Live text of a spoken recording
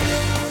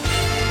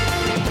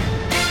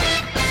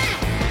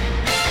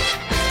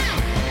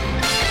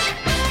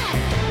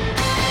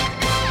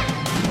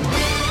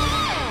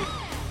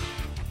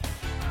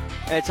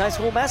It's high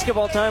school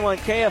basketball time on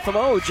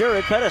KFMO.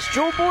 Jared Pettis,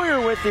 Joe Boyer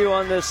with you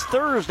on this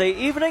Thursday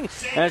evening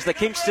as the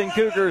Kingston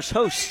Cougars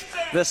host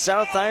the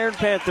South Iron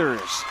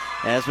Panthers.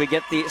 As we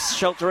get the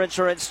Shelter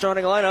Insurance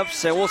starting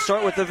lineups, we'll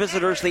start with the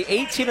visitors, the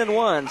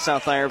 18-1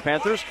 South Iron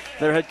Panthers.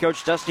 Their head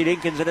coach, Dusty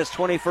Dinkins, in his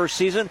 21st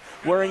season,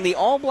 wearing the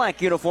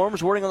all-black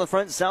uniforms, wording on the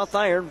front, South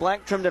Iron,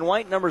 black trimmed in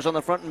white, numbers on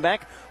the front and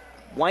back,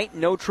 white,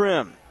 no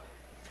trim.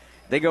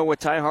 They go with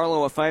Ty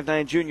Harlow, a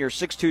 5'9 junior,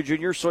 6'2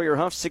 junior, Sawyer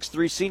Huff,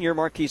 6'3 senior,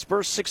 Marquise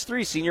Burst,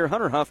 6'3 senior,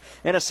 Hunter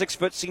Huff, and a 6'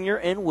 senior,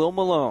 and Will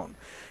Malone.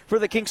 For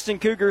the Kingston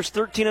Cougars,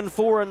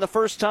 13-4 in the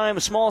first time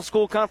small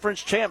school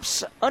conference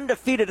champs,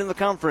 undefeated in the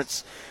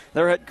conference.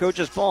 Their head coach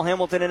is Paul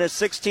Hamilton in his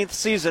 16th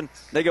season.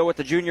 They go with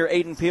the junior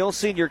Aiden Peel,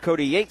 senior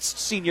Cody Yates,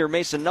 senior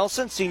Mason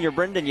Nelson, senior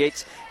Brendan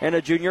Yates, and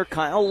a junior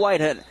Kyle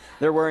Whitehead.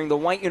 They're wearing the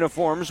white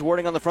uniforms,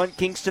 wording on the front,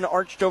 Kingston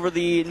arched over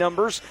the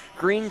numbers,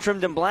 green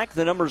trimmed in black.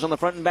 The numbers on the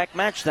front and back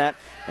match that.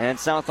 And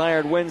South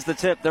Iron wins the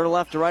tip. They're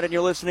left to right on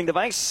your listening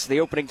device. The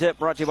opening tip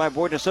brought to you by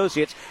Boyd &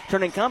 Associates,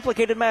 turning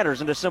complicated matters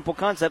into simple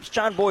concepts.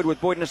 John Boyd with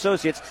Boyd &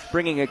 Associates,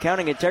 bringing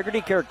accounting integrity,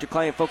 character,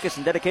 client focus,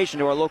 and dedication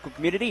to our local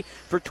community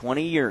for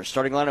 20 years.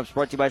 Starting lineups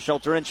brought to you by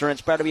Shelter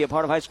Insurance. Proud to be a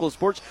part of high school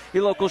sports.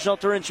 Your local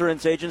Shelter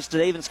Insurance agents,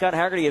 Dave and Scott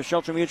Haggerty of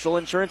Shelter Mutual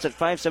Insurance at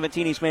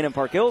 517 East Main and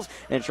Park Hills,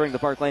 insuring the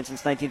Parkland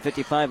since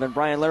 1955, and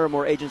Brian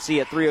Larimore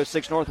Agency at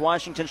 306 North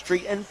Washington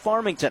Street in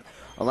Farmington.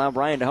 Allow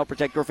Brian to help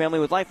protect your family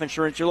with life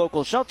insurance. Your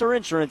local Shelter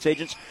Insurance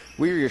agents.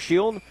 We're your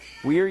shield.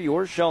 We're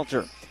your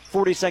shelter.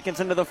 40 seconds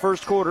into the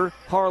first quarter.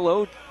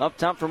 Harlow up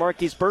top for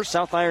Marquise Burst.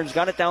 South Iron's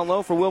got it down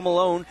low for Will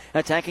Malone.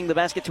 Attacking the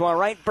basket to our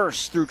right.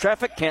 Burst through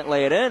traffic. Can't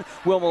lay it in.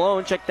 Will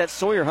Malone, check that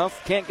Sawyer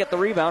Huff. Can't get the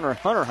rebound, or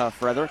Hunter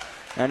Huff rather.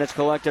 And it's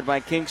collected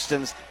by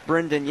Kingston's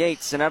Brendan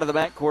Yates. And out of the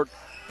backcourt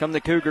come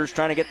the Cougars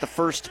trying to get the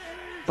first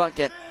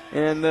bucket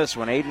in this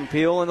one. Aiden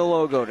Peel in the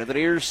logo to the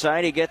near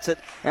side. He gets it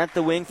at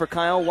the wing for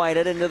Kyle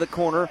Whitehead, into the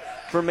corner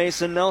for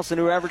Mason Nelson,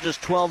 who averages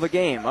 12 a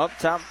game. Up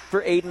top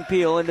for Aiden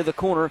Peel into the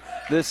corner.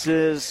 This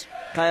is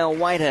Kyle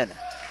Whitehead.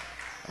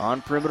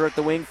 On perimeter at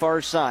the wing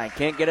far side.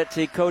 Can't get it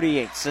to Cody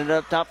Yates. Send it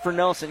up top for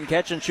Nelson.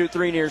 Catch and shoot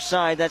three near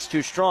side. That's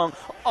too strong.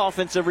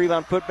 Offensive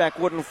rebound putback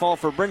wouldn't fall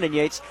for Brendan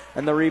Yates.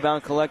 And the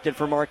rebound collected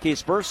for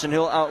Marquise Burst. And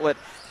he'll outlet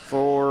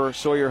for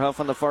Sawyer Huff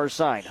on the far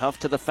side. Huff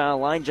to the foul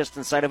line, just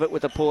inside of it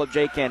with a pull-up.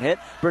 Jay can't hit.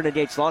 Brendan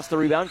Yates lost the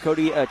rebound.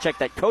 Cody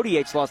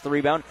Yates lost the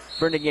rebound.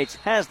 Brendan Yates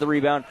has the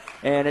rebound,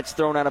 and it's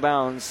thrown out of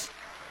bounds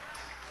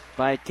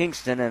by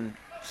Kingston, and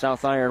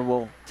South Iron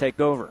will take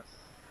over.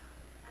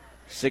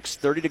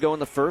 6:30 to go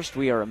in the first.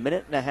 We are a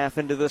minute and a half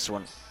into this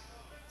one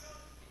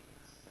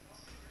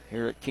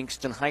here at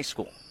Kingston High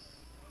School.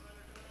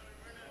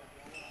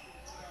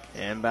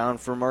 Inbound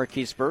for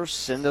Marquise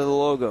Burst into the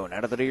logo.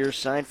 Out of the near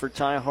side for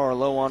Ty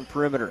Harlow on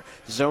perimeter.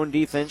 Zone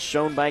defense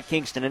shown by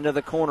Kingston into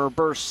the corner.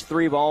 Burst,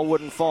 three ball,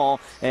 wouldn't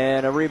fall.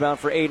 And a rebound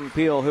for Aiden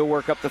Peel. He'll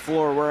work up the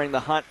floor wearing the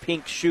hot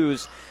pink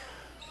shoes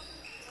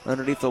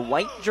underneath the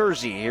white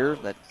jersey here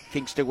that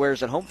Kingston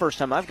wears at home. First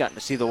time I've gotten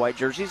to see the white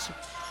jerseys.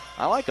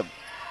 I like them.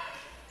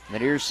 On the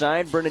near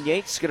side, Brendan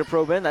Yates going to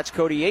probe in. That's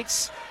Cody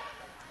Yates.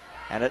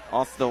 Had it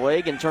off the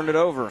leg and turned it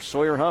over.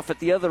 Sawyer Huff at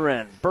the other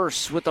end.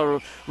 Bursts with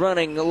a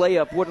running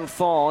layup, wouldn't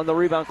fall. And the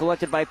rebound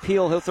collected by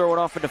Peel. He'll throw it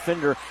off a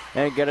defender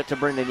and get it to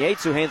Brendan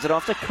Yates, who hands it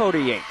off to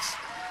Cody Yates.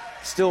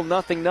 Still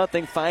nothing.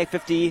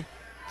 5:50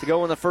 to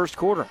go in the first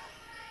quarter.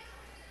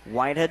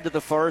 Whitehead to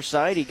the far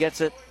side. He gets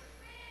it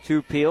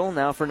to Peel.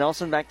 Now for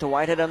Nelson. Back to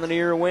Whitehead on the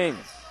near wing.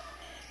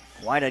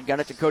 Whitehead got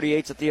it to Cody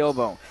Yates at the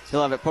elbow.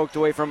 He'll have it poked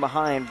away from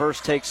behind.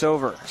 Burst takes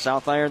over.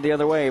 South Iron the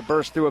other way.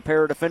 Burst through a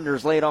pair of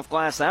defenders. Laid off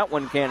glass. That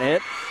one can't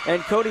hit.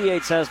 And Cody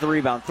Yates has the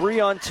rebound.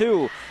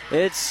 3-on-2.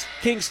 It's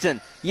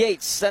Kingston.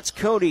 Yates. That's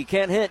Cody.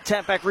 Can't hit.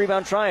 Tap back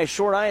rebound try.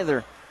 Short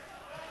either.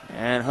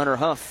 And Hunter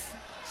Huff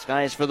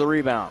skies for the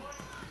rebound.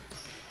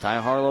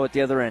 Ty Harlow at the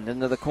other end.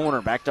 Into the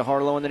corner. Back to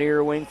Harlow in the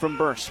near wing from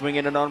Burst.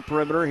 Swinging it on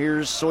perimeter.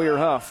 Here's Sawyer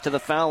Huff to the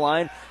foul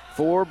line.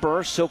 For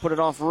Burst, he'll put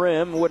it off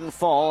rim, wouldn't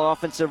fall.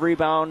 Offensive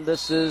rebound,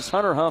 this is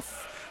Hunter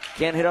Huff.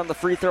 Can't hit on the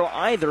free throw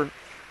either.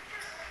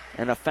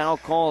 And a foul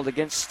called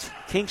against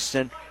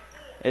Kingston.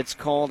 It's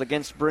called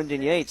against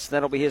Brendan Yates.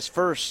 That'll be his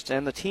first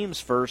and the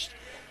team's first.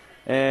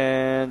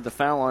 And the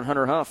foul on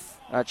Hunter Huff.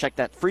 Check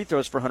that. Free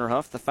throws for Hunter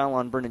Huff. The foul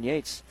on Brendan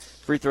Yates.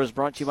 Free throws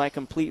brought to you by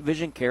Complete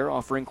Vision Care,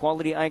 offering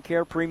quality eye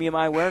care, premium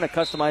eyewear, and a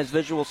customized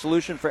visual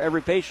solution for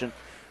every patient.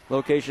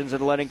 Locations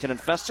in Leadington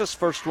and Festus.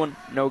 First one,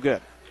 no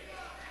good.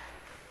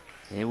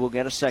 He will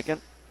get a second.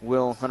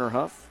 Will Hunter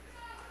Huff.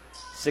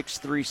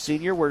 6'3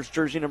 senior, wears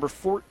jersey number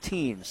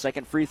 14.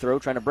 Second free throw,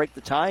 trying to break the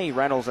tie. He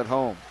rattles it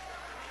home.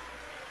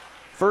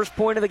 First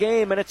point of the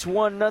game, and it's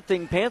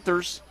 1-0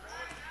 Panthers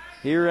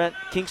here at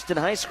Kingston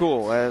High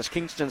School, as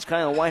Kingston's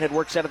Kyle Whitehead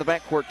works out of the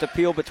backcourt to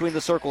Peel between the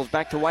circles.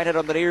 Back to Whitehead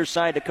on the near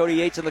side to Cody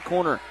Yates in the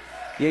corner.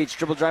 Yates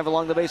dribble drive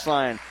along the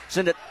baseline.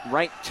 Send it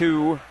right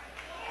to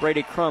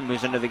Brady Crum,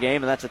 who's into the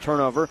game, and that's a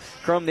turnover.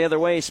 Crum the other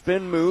way,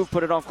 spin move,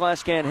 put it off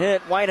glass, can't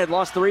hit. Whitehead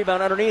lost the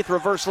rebound underneath,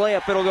 reverse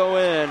layup, it'll go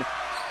in. And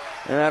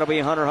that'll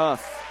be Hunter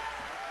Huff.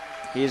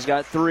 He's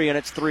got three, and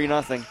it's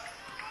 3-0.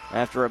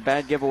 after a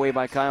bad giveaway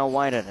by Kyle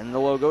Whitehead. And the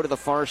logo to the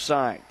far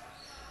side.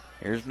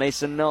 Here's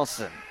Mason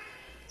Nelson.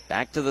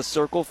 Back to the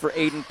circle for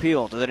Aiden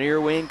Peel. To the near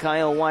wing,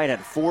 Kyle Whitehead.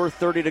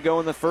 4:30 to go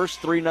in the first.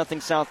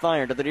 3-0 South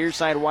Iron. To the near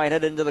side,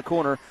 Whitehead into the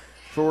corner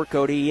for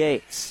Cody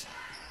Yates.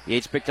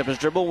 Yates picked up his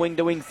dribble.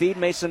 Wing-to-wing feed.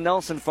 Mason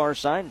Nelson far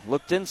side.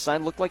 Looked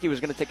inside. Looked like he was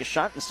going to take a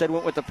shot. Instead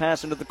went with the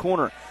pass into the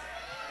corner.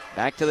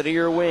 Back to the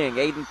near wing.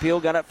 Aiden Peel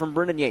got up from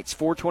Brendan Yates.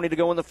 4:20 to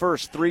go in the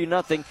first.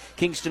 3-0.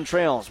 Kingston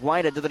trails.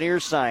 Whitehead to the near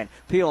side.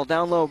 Peel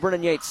down low.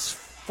 Brendan Yates.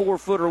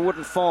 4-footer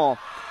wouldn't fall.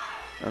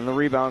 And the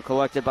rebound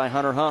collected by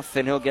Hunter Huff,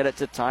 and he'll get it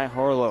to Ty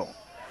Harlow.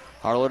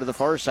 Harlow to the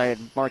far side.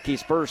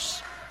 Marquise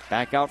Burse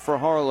back out for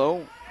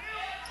Harlow.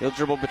 He'll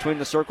dribble between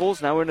the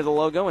circles, now into the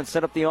logo, and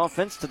set up the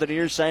offense to the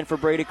near side for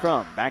Brady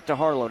Crum. Back to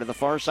Harlow, to the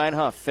far side,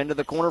 Huff. Into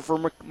the corner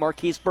for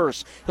Marquise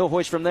Burse. He'll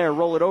hoist from there,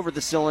 roll it over the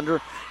cylinder,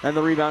 and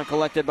the rebound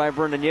collected by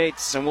Brendan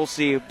Yates. And we'll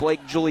see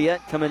Blake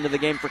Juliet come into the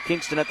game for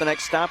Kingston at the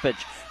next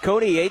stoppage.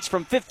 Cody Yates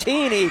from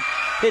 15. He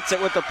hits it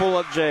with the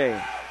pull-up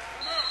J.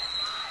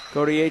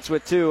 Cody Yates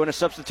with 2 and a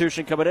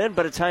substitution coming in,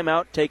 but a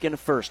timeout taken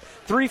first.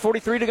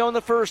 3:43 to go in the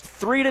first.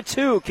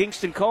 3-2.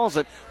 Kingston calls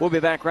it. We'll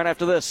be back right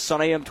after this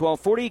on AM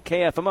 1240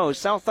 KFMO.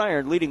 South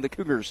Iron leading the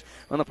Cougars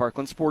on the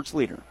Parkland Sports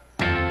Leader.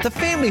 The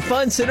Family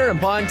Fun Center in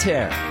Bonne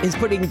Terre is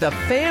putting the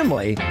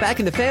family back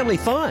into family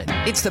fun.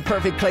 It's the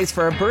perfect place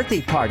for a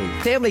birthday party,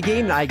 family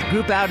game night,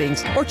 group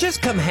outings, or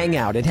just come hang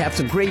out and have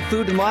some great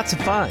food and lots of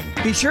fun.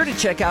 Be sure to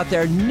check out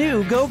their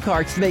new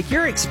go-karts to make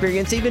your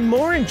experience even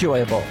more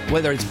enjoyable.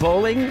 Whether it's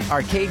bowling,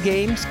 arcade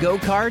games,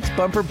 go-karts,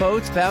 bumper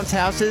boats, bounce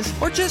houses,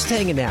 or just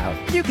hanging out,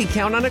 you can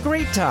count on a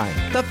great time.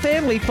 The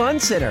Family Fun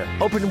Center,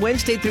 open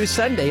Wednesday through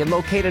Sunday and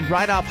located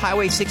right off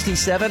Highway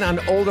 67 on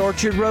Old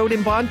Orchard Road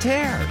in Bonne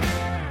Terre.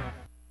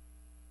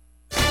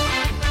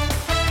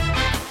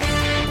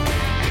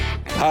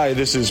 Hi,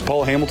 this is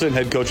Paul Hamilton,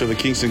 head coach of the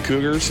Kingston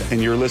Cougars,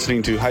 and you're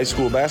listening to high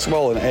school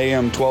basketball on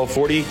AM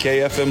 1240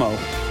 KFMO.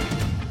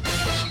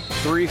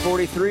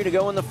 3:43 to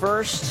go in the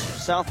first.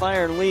 South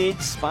Iron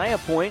leads by a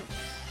point,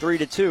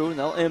 3-2.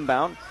 They'll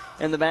inbound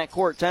in the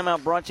backcourt.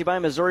 Timeout brought to you by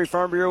Missouri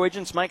Farm Bureau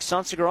agents Mike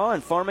Sansegraw in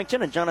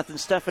Farmington and Jonathan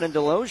Steffen in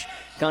Deloge.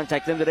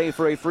 Contact them today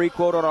for a free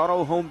quote on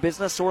auto, home,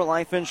 business, or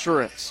life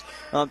insurance.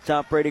 Up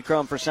top, Brady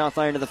Crum for South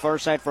Iron to the far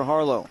side for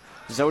Harlow.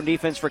 Zone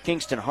defense for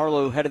Kingston.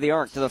 Harlow head of the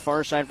arc to the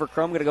far side for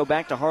Crum. Going to go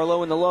back to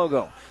Harlow in the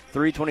logo.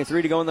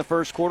 3:23 to go in the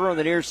first quarter. On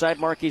the near side,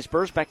 Marquise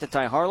Burse back to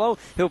Ty Harlow.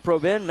 He'll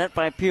probe in. Met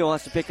by Peel.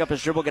 Has to pick up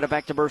his dribble. Get it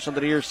back to Burse on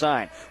the near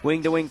side.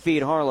 Wing-to-wing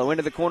feed. Harlow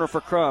into the corner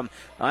for Crum.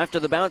 After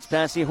the bounce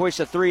pass, he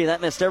hoists a 3.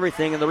 That missed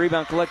everything. And the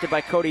rebound collected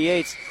by Cody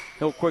Yates.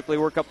 He'll quickly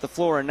work up the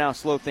floor and now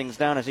slow things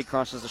down as he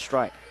crosses the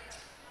stripe.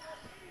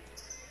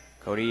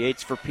 Cody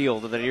Yates for Peel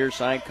to the near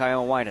side,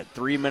 Kyle Whitehead.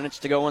 3 minutes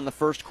to go in the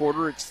first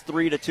quarter. It's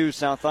 3-2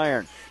 South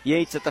Iron.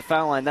 Yates at the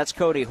foul line. That's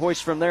Cody.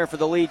 Hoist from there for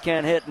the lead.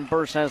 Can't hit, and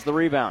Burse has the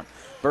rebound.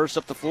 Burse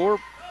up the floor.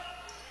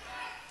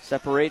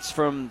 Separates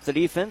from the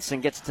defense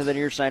and gets to the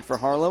near side for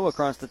Harlow.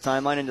 Across the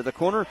timeline into the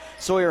corner.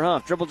 Sawyer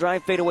Huff. Dribble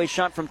drive, fadeaway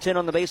shot from 10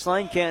 on the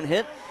baseline. Can't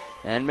hit.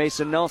 And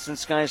Mason Nelson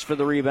skies for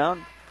the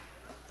rebound.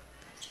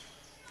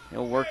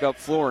 He'll work up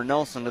floor.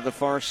 Nelson to the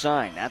far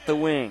side. At the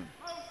wing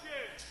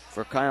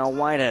for Kyle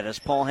Whitehead as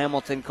Paul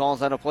Hamilton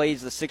calls out a play.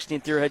 He's the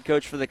 16th year head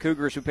coach for the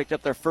Cougars who picked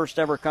up their first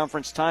ever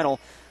conference title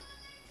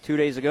 2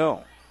 days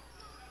ago.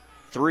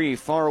 3,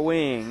 far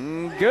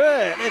wing.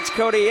 Good. It's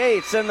Cody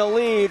Yates in the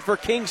lead for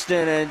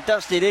Kingston, and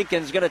Dusty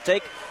Dinkins going to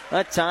take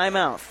a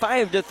timeout.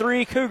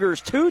 5-3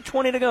 Cougars,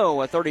 2:20 to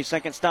go. A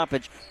 30-second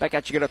stoppage. Back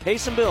at you, going to pay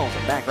some bills.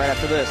 And back right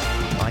after this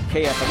on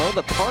KFMO,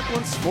 the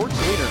Parkland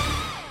Sports Leader.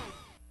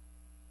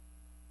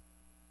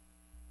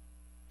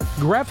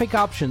 Graphic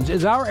Options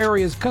is our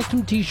area's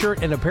custom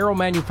t-shirt and apparel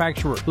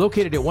manufacturer.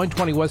 Located at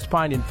 120 West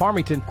Pine in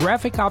Farmington,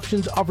 Graphic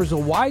Options offers a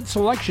wide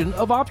selection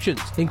of options,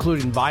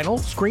 including vinyl,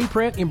 screen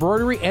print,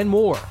 embroidery, and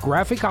more.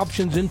 Graphic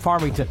Options in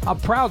Farmington, a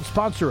proud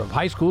sponsor of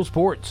high school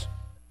sports.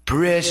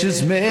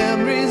 Precious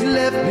memories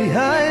left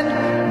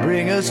behind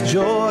bring us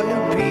joy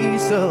and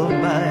peace of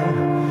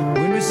mind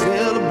when we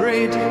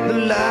celebrate the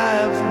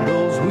lives of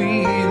those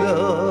we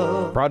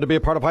love. Proud to be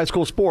a part of high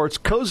school sports,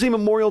 Cozy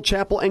Memorial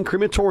Chapel and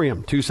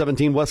Crematorium,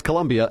 217 West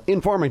Columbia in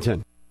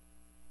Farmington.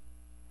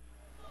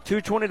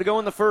 2:20 to go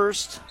in the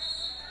first.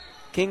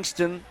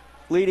 Kingston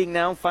leading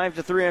now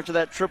 5-3 after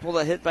that triple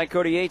that hit by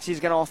Cody Yates. He's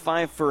got all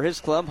 5 for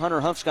his club. Hunter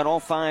Huff's got all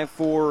 5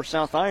 for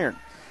South Iron.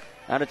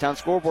 Out-of-town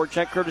scoreboard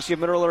check courtesy of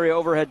Mineral Area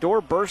overhead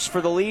door. Burse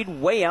for the lead,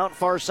 way out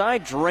far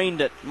side,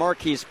 drained it.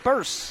 Marquise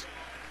Burse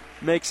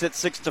makes it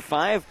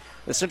 6-5.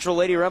 The Central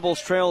Lady Rebels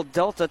trail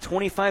Delta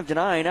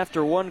 25-9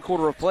 after 1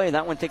 quarter of play.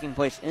 That one taking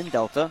place in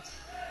Delta.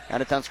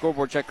 Out-of-town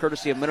scoreboard check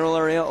courtesy of Mineral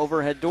Area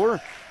overhead door.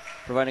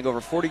 Providing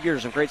over 40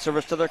 years of great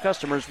service to their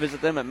customers.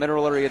 Visit them at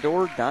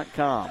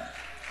mineralareadoor.com.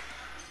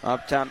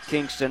 Up top,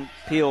 Kingston.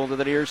 Peel to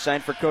the near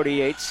side for Cody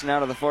Yates.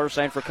 Now to the far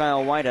side for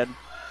Kyle Whitehead.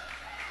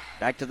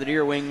 Back to the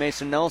near wing,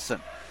 Mason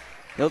Nelson.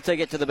 He'll take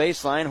it to the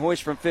baseline.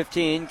 Hoist from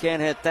 15.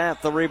 Can't hit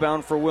that. The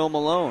rebound for Will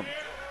Malone.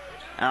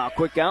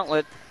 Quick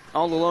outlet.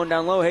 all alone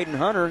down low. Hayden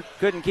Hunter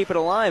couldn't keep it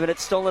alive, and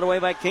it's stolen away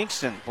by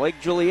Kingston.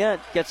 Blake Juliet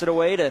gets it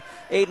away to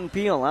Aiden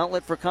Peel.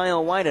 Outlet for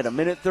Kyle White at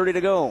 1:30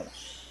 to go.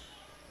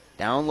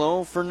 Down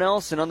low for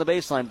Nelson on the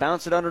baseline.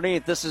 Bounce it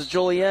underneath. This is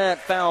Juliet.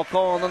 Foul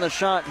call on the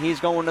shot. He's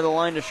going to the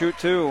line to shoot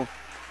two.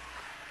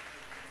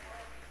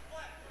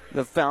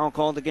 The foul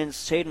called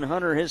against Hayden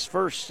Hunter, his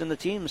first and the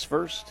team's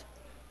first.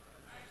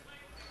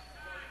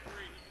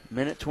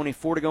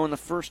 1:24 to go in the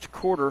first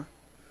quarter.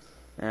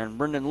 And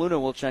Brendan Luna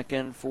will check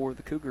in for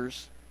the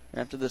Cougars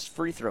after this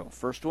free throw.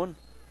 First one,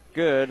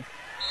 good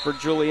for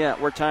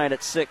Juliet. We're tied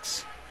at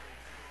 6.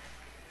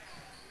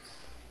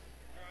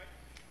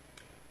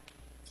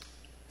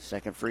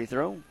 Second free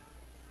throw.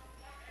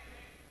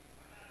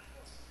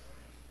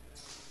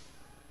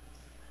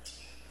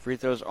 Free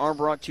throws are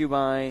brought to you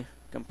by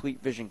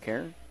Complete Vision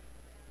Care.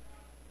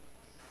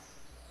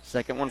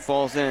 Second one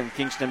falls in.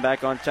 Kingston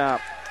back on top.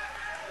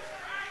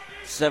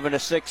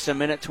 7-6,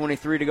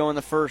 1:23 to go in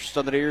the first.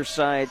 On the near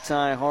side,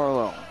 Ty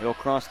Harlow. He'll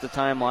cross the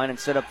timeline and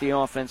set up the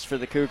offense for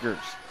the Cougars.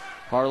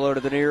 Harlow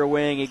to the near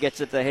wing. He gets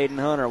it to Hayden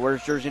Hunter.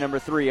 Where's jersey number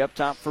 3? Up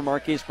top for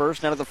Marquise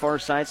Burst. Now to the far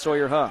side,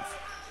 Sawyer Huff.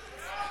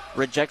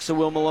 Rejects a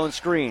Will Malone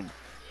screen.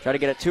 Try to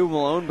get it to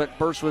Malone, but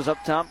Burst was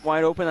up top,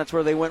 wide open. That's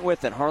where they went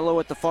with it. Harlow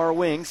at the far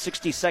wing.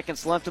 60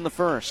 seconds left in the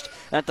first.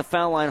 At the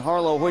foul line,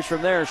 Harlow pushed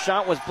from there.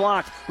 Shot was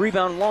blocked.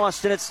 Rebound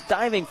lost, and it's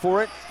diving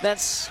for it.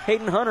 That's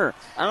Hayden Hunter.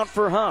 Out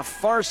for Huff.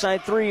 Far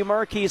side 3,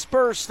 Marquise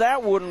Burst.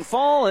 That wouldn't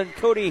fall, and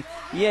Cody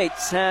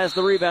Yates has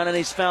the rebound, and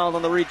he's fouled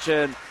on the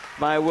reach-in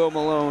by Will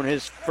Malone,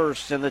 his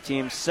first and the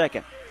team's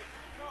second.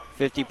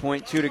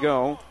 50.2 to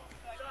go.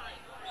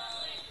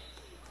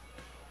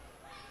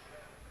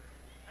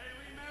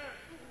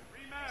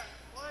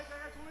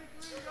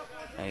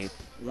 A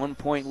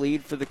 1-point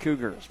lead for the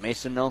Cougars.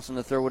 Mason Nelson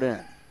to throw it in.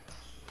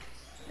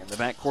 In the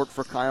backcourt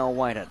for Kyle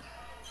Whitehead.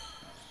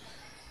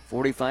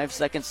 45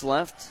 seconds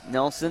left.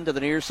 Nelson to the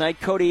near side.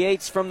 Cody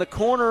Yates from the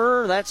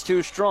corner. That's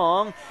too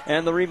strong.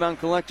 And the rebound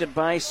collected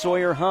by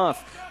Sawyer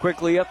Huff.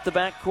 Quickly up the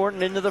backcourt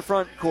and into the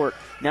front court.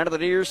 Now to the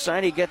near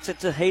side. He gets it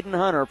to Hayden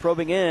Hunter.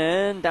 Probing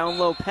in. Down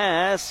low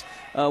pass.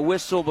 A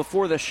whistle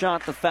before the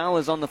shot. The foul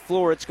is on the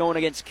floor. It's going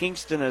against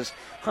Kingston as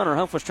Hunter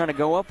Huff was trying to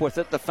go up with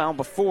it. The foul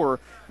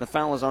before. The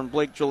foul is on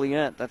Blake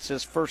Juliet. That's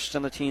his first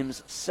and the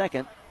team's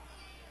second.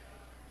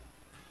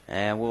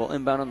 And we'll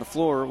inbound on the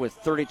floor with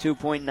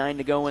 32.9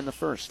 to go in the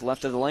first.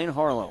 Left of the lane,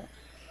 Harlow.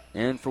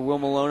 In for Will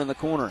Malone in the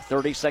corner.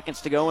 30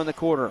 seconds to go in the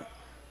quarter.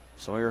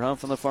 Sawyer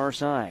Huff on the far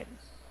side.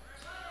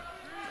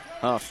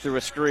 Huff through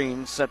a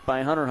screen set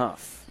by Hunter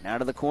Huff. Now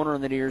to the corner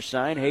on the near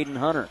side, Hayden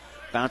Hunter.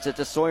 Bounce it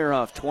to Sawyer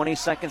Huff. 20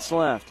 seconds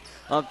left.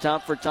 Up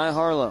top for Ty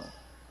Harlow.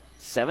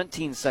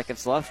 17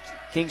 seconds left.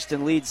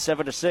 Kingston leads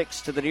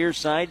 7-6 to the near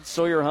side,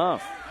 Sawyer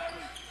Huff.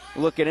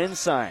 Looking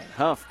inside.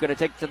 Huff going to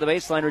take to the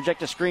baseline,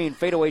 reject a screen.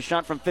 Fadeaway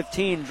shot from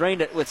 15.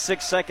 Drained it with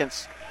 6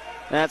 seconds.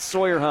 That's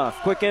Sawyer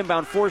Huff. Quick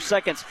inbound, 4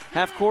 seconds.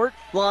 Half court,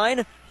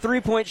 line,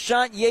 3-point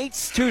shot.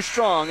 Yates too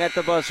strong at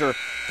the buzzer.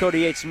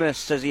 Cody Yates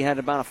missed as he had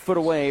about a foot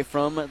away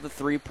from the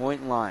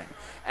 3-point line.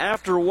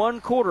 After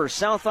one quarter,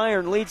 South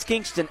Iron leads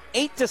Kingston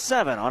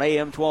 8-7 on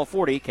AM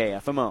 1240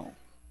 KFMO.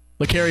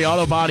 LeCarry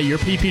Auto Body, your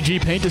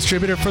PPG paint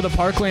distributor for the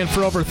Parkland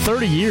for over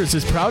 30 years,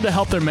 is proud to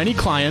help their many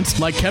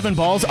clients like Kevin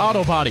Ball's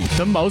Auto Body,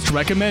 the most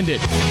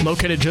recommended.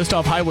 Located just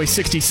off Highway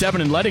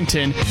 67 in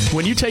Leadington,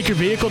 when you take your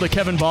vehicle to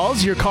Kevin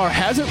Ball's, your car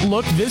hasn't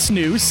looked this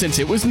new since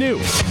it was new.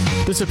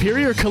 The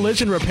Superior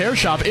Collision Repair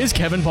Shop is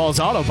Kevin Ball's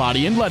Auto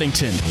Body in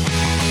Leadington.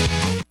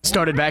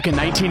 Started back in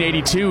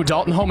 1982,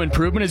 Dalton Home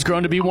Improvement has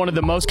grown to be one of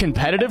the most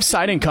competitive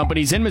siding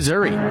companies in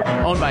Missouri.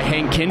 Owned by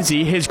Hank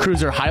Kinsey, his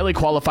crews are highly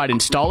qualified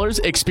installers,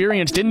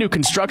 experienced in new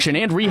construction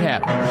and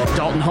rehab.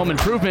 Dalton Home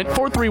Improvement,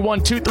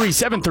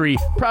 431-2373,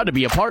 proud to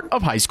be a part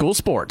of high school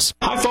sports.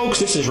 Hi folks,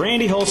 this is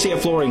Randy Hulsey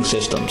at Flooring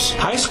Systems.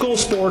 High school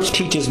sports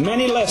teaches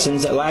many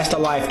lessons that last a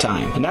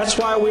lifetime, and that's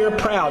why we are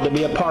proud to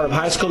be a part of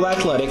high school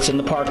athletics in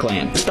the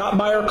Parkland. Stop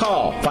by or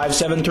call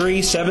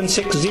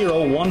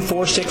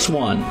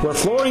 573-760-1461. We're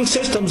Flooring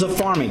Systems of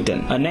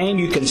Farmington, a name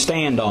you can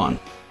stand on.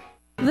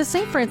 The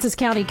St. Francis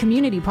County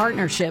Community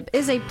Partnership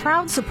is a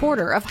proud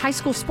supporter of high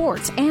school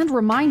sports and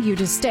remind you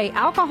to stay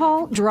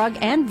alcohol, drug,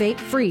 and vape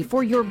free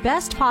for your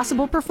best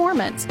possible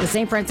performance. The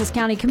St. Francis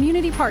County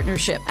Community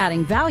Partnership,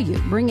 adding value,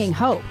 bringing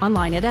hope.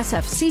 Online at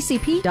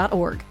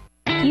sfccp.org.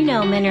 You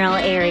know Mineral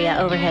Area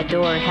Overhead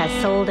Door has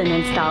sold and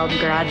installed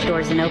garage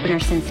doors and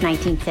openers since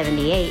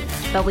 1978,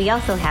 but we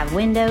also have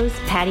windows,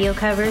 patio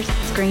covers,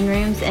 screen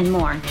rooms, and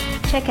more.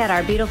 Check out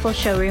our beautiful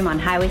showroom on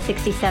Highway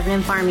 67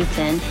 in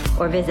Farmington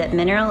or visit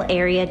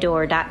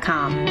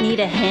mineralareadoor.com.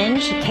 Need a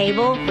hinge,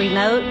 cable,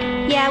 remote?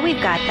 Yeah,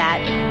 we've got that.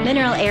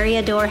 Mineral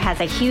Area Door has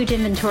a huge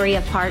inventory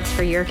of parts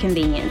for your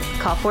convenience.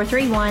 Call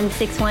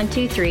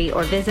 431-6123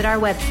 or visit our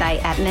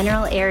website at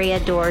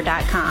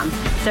mineralareadoor.com.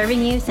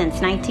 Serving you since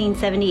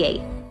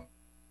 1978.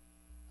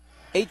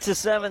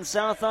 8-7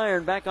 South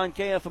Iron back on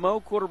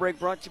KFMO. Quarter break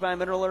brought to you by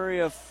Mineral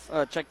Area.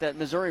 Check that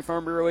Missouri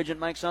Farm Bureau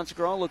agent Mike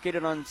Sansegraw,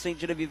 located on St.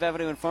 Genevieve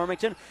Avenue in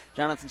Farmington.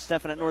 Jonathan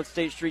Steffen at North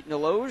State Street in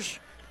Deloge.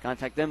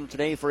 Contact them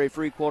today for a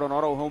free quote on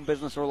auto, home,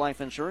 business, or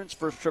life insurance.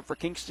 First trip for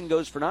Kingston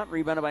goes for naught.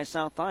 Rebounded by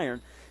South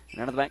Iron.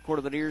 And out of the backcourt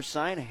of the near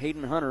side,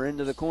 Hayden Hunter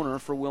into the corner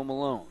for Will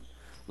Malone.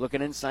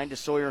 Looking inside to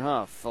Sawyer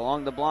Huff.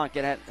 Along the block,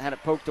 it had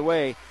it poked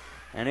away.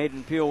 And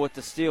Aiden Peel with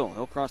the steal.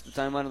 He'll cross the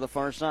timeline to the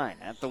far side.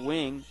 At the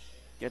wing,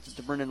 gets it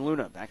to Brendan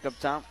Luna. Back up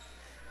top,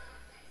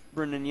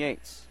 Brendan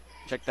Yates.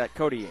 Check that,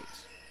 Cody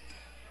Yates.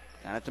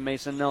 Got it to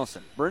Mason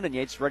Nelson. Brendan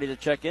Yates ready to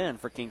check in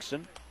for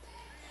Kingston.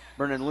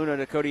 Brendan Luna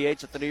to Cody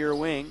Yates at the near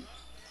wing.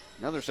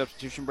 Another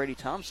substitution, Brady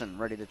Thompson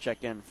ready to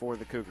check in for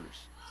the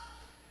Cougars.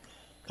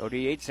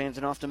 Cody Yates hands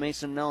it off to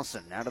Mason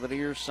Nelson. Out of the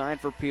near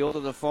side for Peel to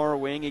the far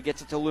wing. He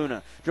gets it to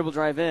Luna. Dribble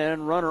drive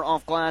in. Runner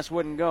off glass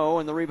wouldn't go.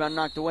 And the rebound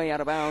knocked away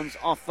out of bounds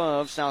off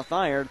of South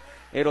Iron.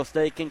 It'll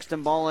stay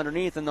Kingston ball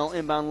underneath, and they'll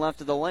inbound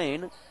left of the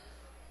lane.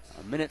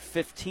 A minute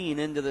 15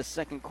 into the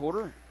second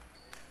quarter.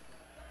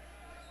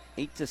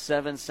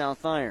 8-7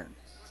 South Iron.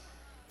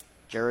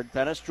 Jared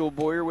Pettis, Joel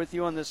Boyer with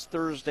you on this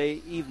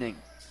Thursday evening.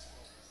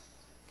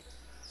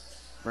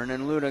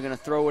 Brendan Luna going to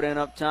throw it in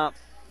up top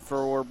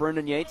for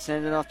Brendan Yates.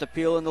 Send it off to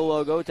Peel in the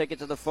logo. Take it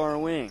to the far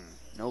wing.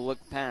 No look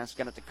pass.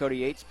 Got it to Cody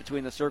Yates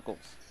between the circles.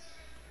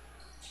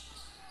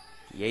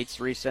 Yates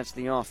resets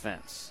the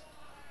offense.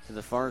 To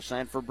the far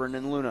side for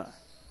Brendan Luna.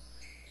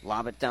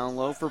 Lob it down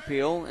low for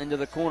Peel into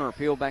the corner.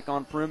 Peel back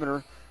on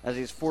perimeter as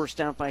he's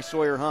forced out by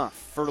Sawyer Huff.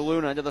 For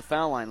Luna into the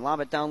foul line. Lob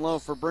it down low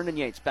for Brendan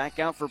Yates. Back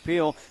out for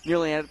Peel.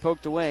 Nearly had it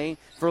poked away.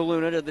 For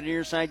Luna to the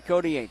near side,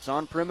 Cody Yates.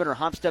 On perimeter.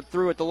 Hop step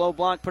through at the low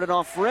block. Put it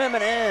off rim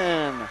and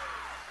in.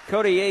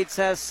 Cody Yates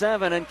has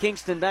 7, and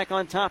Kingston back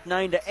on top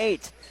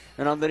 9-8.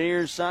 And on the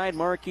near side,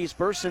 Marquise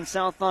Burson,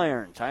 South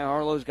Iron. Ty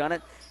Harlow's got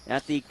it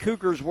at the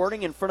Cougars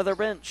wording in front of their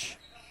bench.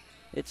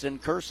 It's in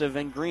cursive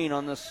and green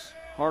on this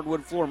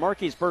hardwood floor.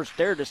 Marquise Burst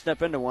dared to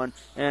step into one,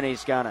 and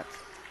he's got it.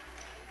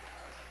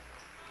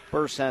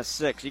 Burst has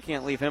 6. You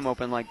can't leave him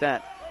open like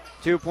that.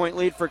 2-point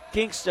lead for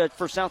Kingston,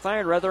 for South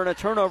Iron, rather, and a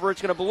turnover.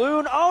 It's going to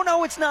balloon. Oh,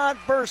 no, it's not.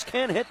 Burst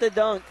can hit the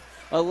dunk.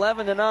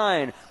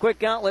 11-9.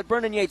 Quick outlet.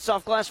 Brendan Yates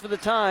off glass for the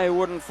tie.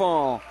 Wouldn't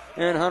fall.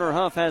 And Hunter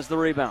Huff has the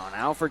rebound.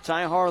 Now for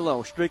Ty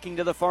Harlow. Streaking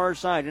to the far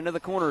side. Into the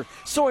corner.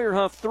 Sawyer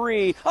Huff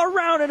 3.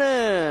 Around and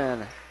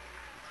in.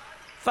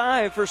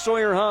 5 for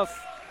Sawyer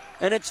Huff.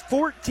 And it's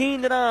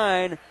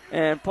 14-9.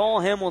 And Paul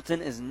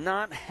Hamilton is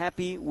not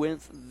happy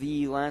with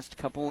the last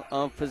couple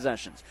of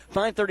possessions.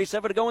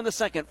 5:37 to go in the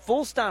second.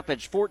 Full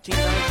stoppage.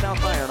 14-9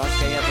 South Iron on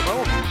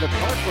KFMO. The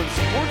Parkland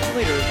sports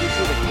leaders. We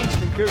see the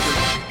Kingston Cougars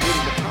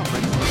leading the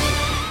conference.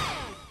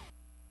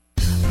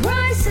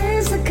 Price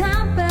is the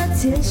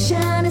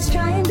competition is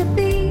trying to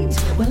beat.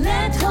 Well,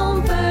 at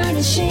Home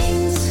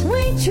Furnishings,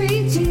 we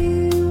treat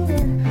you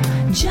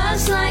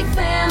just like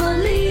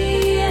family.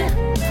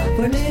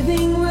 For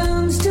living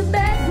rooms to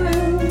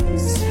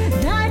bedrooms,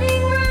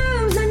 dining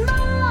rooms and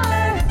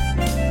more.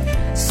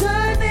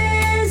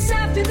 Service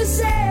after the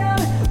sale,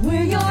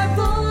 we're your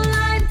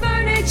full-line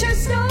furniture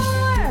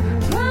store.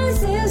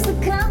 Price is the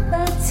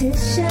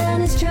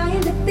competition is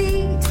trying to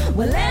beat.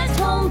 Well, at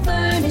Home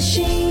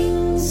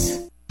Furnishings.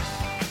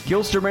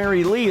 Gilster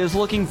Mary Lee is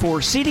looking for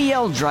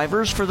CDL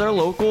drivers for their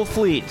local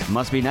fleet.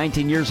 Must be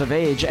 19 years of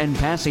age and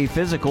pass a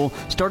physical.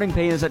 Starting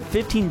pay is at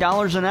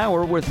 $15 an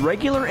hour with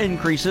regular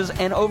increases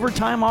and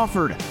overtime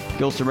offered.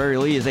 Gilster Mary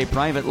Lee is a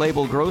private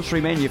label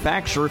grocery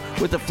manufacturer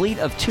with a fleet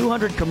of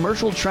 200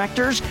 commercial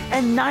tractors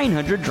and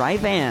 900 dry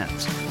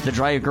vans. The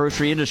dry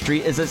grocery industry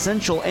is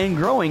essential and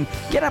growing.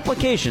 Get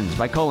applications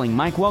by calling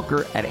Mike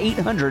Welker at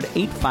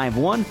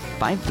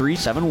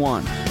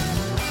 800-851-5371.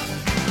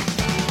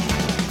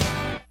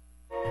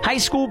 High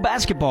school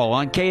basketball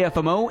on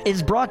KFMO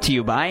is brought to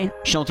you by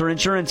Shelter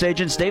Insurance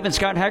agents Dave and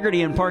Scott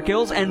Haggerty in Park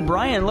Hills and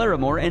Brian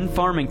Larimore in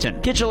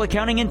Farmington. Kitchell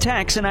Accounting and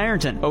Tax in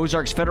Ironton.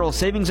 Ozarks Federal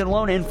Savings and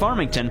Loan in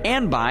Farmington.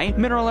 And by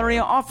Mineral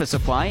Area Office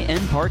Supply in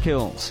Park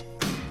Hills.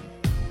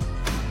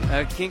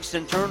 A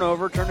Kingston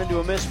turnover turned into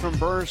a miss from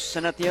Burst,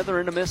 and at the other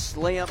end a miss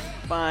layup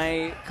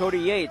by Cody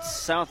Yates.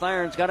 South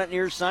Iron's got it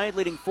near side,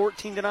 leading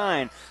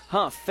 14-9.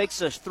 Huff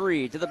fakes a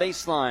 3 to the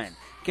baseline.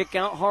 Kick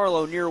out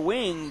Harlow near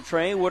wing.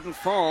 Trey wouldn't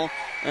fall,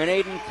 and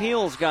Aiden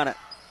Peel's got it.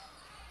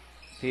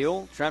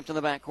 Peel trapped in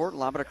the backcourt,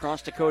 lob it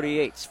across to Cody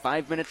Yates.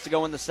 5 minutes to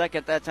go in the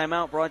second. That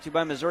timeout brought to you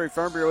by Missouri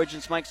Farm Bureau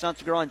agents Mike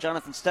Santigro and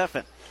Jonathan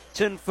Steffen.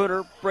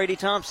 10-footer Brady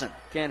Thompson.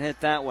 Can't hit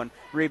that one.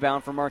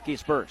 Rebound for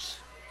Marquise Burse.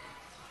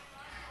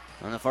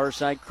 On the far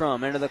side,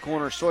 Crum into the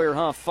corner. Sawyer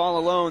Huff, fall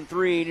alone,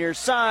 3 near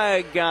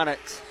side, got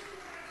it.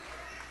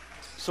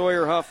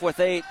 Sawyer Huff with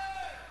 8,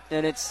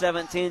 and it's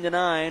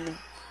 17-9.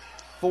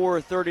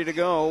 4:30 to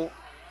go.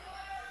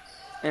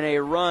 And a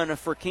run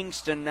for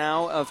Kingston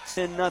now of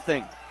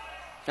 10-0.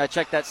 I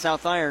check that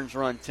South Irons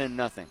run,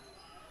 10-0.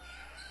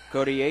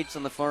 Cody Yates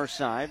on the far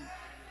side.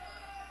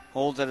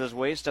 Holds at his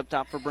waist, up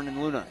top for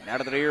Brendan Luna. Out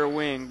of the rear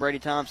wing, Brady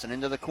Thompson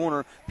into the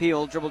corner.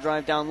 Peel, dribble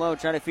drive down low,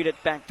 trying to feed it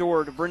back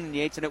door to Brendan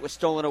Yates, and it was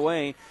stolen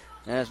away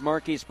as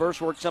Marquise Burst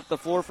works up the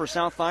floor for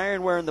South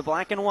Iron wearing the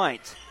black and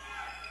white.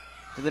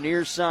 to the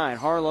near side.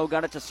 Harlow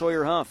got it to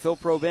Sawyer Huff. He'll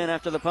probe in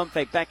after the pump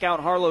fake. Back out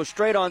Harlow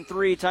straight on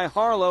three. Ty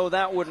Harlow,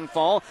 that wouldn't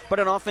fall, but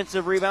an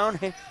offensive rebound.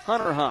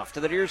 Hunter Huff to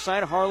the near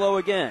side. Harlow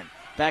again.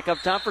 Back up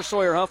top for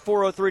Sawyer Huff.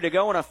 4:03 to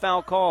go and a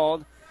foul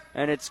called,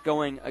 and it's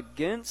going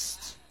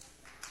against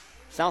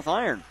South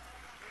Iron.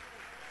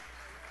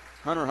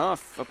 Hunter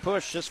Huff, a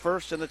push, his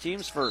first and the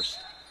team's first.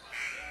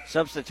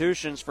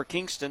 Substitutions for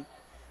Kingston.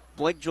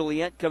 Blake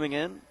Juliet coming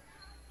in.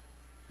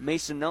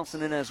 Mason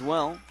Nelson in as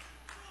well.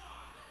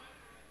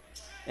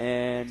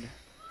 And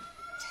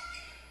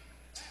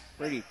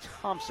Brady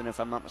Thompson, if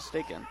I'm not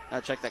mistaken.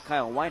 I'll check that.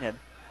 Kyle Whitehead.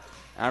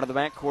 Out of the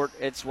backcourt,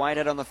 it's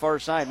Whitehead on the far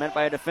side. Met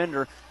by a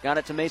defender. Got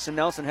it to Mason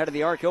Nelson, head of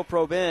the arc. He'll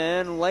probe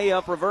in.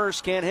 Layup,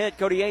 reverse, can't hit.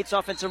 Cody Yates,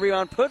 offensive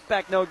rebound. Put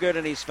back, no good,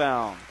 and he's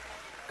fouled.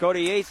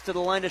 Cody Yates to the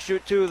line to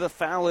shoot two. The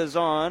foul is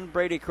on.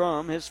 Brady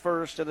Crum, his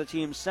first and the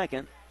team's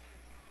second.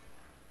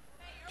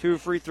 2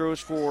 free throws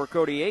for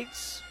Cody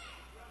Yates.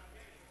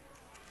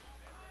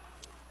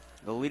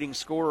 The leading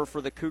scorer for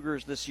the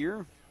Cougars this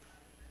year.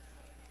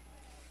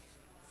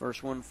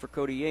 First one for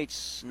Cody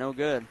Yates, no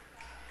good.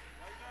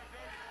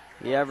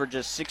 He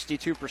averages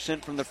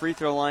 62% from the free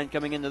throw line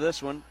coming into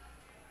this one.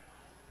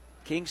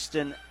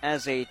 Kingston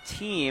as a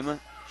team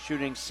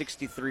shooting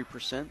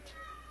 63%.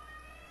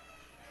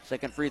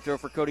 Second free throw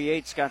for Cody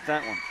Yates, got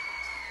that one.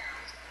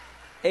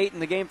 8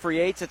 in the game for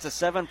Yates. It's a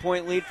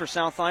 7-point lead for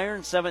South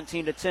Iron,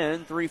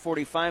 17-10,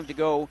 3:45 to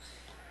go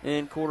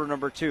in quarter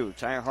number 2.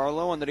 Ty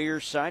Harlow on the near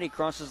side. He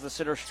crosses the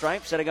center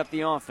stripe, setting up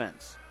the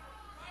offense.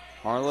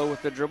 Harlow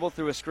with the dribble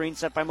through a screen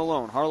set by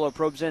Malone. Harlow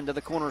probes into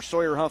the corner.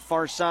 Sawyer Huff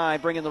far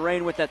side, bringing the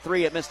rain with that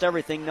three. It missed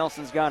everything.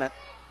 Nelson's got it.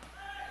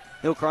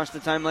 He'll cross the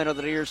timeline on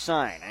the near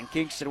side. And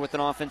Kingston with an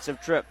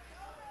offensive trip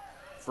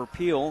for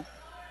Peel.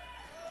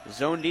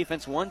 Zone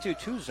defense,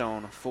 1-2-2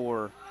 zone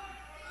for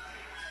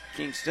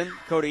Kingston.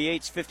 Cody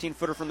Yates,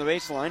 15-footer from the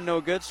baseline.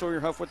 No good. Sawyer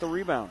Huff with the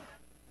rebound.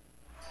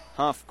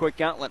 Huff,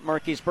 quick outlet.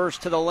 Marquise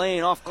Burst to the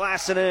lane. Off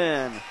glass and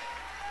in.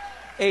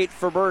 8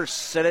 for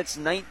Burst, and it's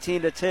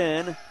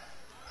 19-10.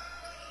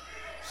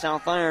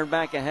 South Iron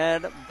back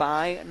ahead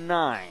by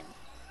 9.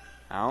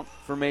 Out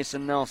for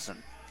Mason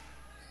Nelson.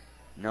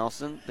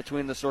 Nelson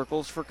between the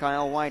circles for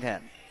Kyle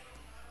Whitehead.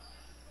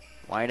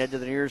 Whitehead to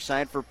the near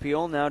side for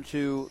Peel. Now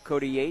to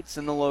Cody Yates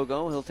in the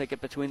logo. He'll take it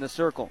between the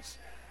circles.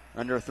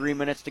 Under 3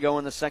 minutes to go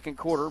in the second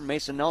quarter.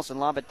 Mason Nelson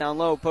lob it down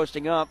low,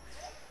 posting up.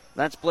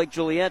 That's Blake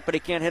Juliet, but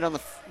he can't hit on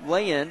the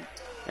lay-in.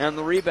 And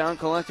the rebound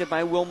collected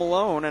by Will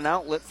Malone. An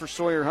outlet for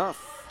Sawyer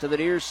Huff. To the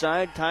near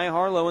side, Ty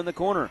Harlow in the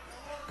corner.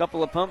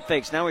 Couple of pump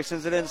fakes. Now he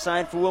sends it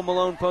inside for Will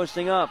Malone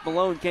posting up.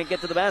 Malone can't get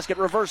to the basket.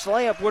 Reverse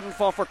layup wouldn't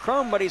fall for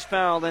Crum, but he's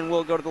fouled and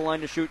will go to the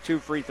line to shoot 2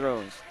 free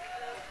throws.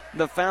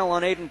 The foul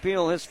on Aiden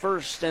Peel, his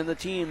first and the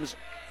team's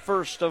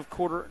first of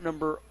quarter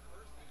number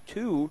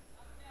 2.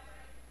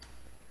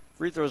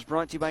 Free throws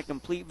brought to you by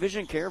Complete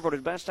Vision Care,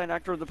 voted best eye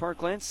doctor of the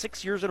Parkland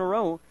 6 years in a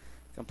row.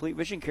 Complete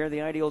Vision Care,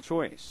 the ideal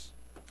choice.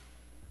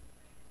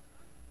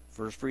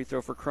 First free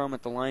throw for Crum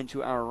at the line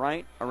to our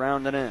right,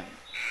 around and in.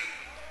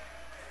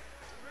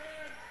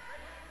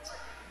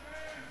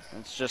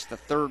 It's just the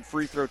third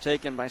free throw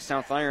taken by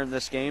South Iron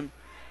this game.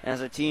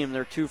 As a team,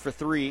 they're 2 for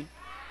 3.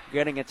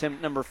 Getting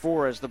attempt number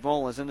 4 as the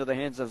ball is into the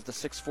hands of the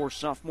 6'4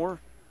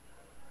 sophomore,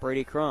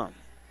 Brady Crum.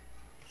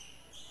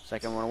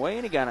 Second one away,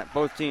 and he got it.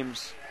 Both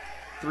teams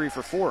 3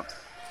 for 4.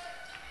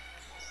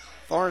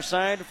 Far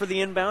side for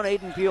the inbound.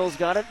 Aiden Peel's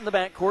got it in the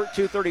backcourt.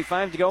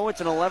 2:35 to go.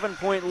 It's an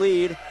 11-point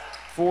lead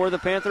for the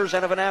Panthers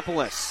out of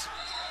Annapolis.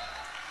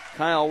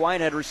 Kyle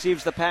Whitehead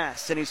receives the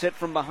pass, and he's hit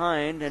from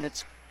behind, and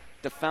it's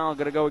the foul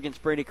going to go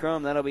against Brady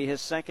Crum. That'll be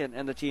his second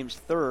and the team's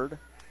third.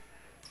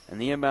 And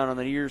the inbound on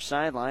the near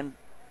sideline,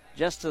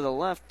 just to the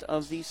left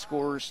of the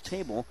scorer's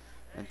table,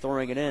 and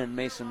throwing it in,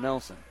 Mason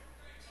Nelson.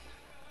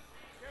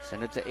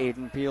 Send it to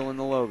Aiden Peel in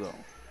the logo.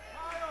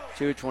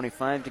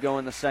 2:25 to go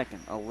in the second.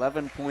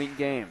 11-point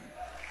game.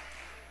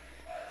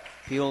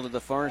 Peel to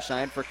the far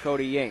side for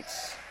Cody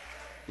Yates.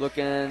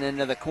 Looking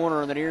into the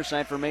corner on the near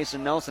side for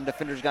Mason Nelson.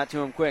 Defenders got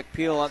to him quick.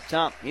 Peel up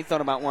top. He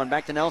thought about one.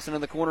 Back to Nelson in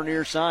the corner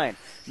near side.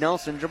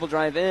 Nelson dribble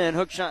drive in.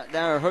 Hook shot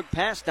down, or hook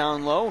pass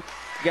down low.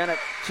 Got it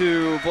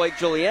to Blake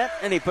Juliet,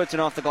 and he puts it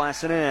off the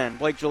glass and in.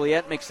 Blake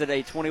Juliet makes it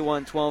a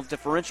 21-12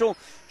 differential.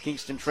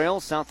 Kingston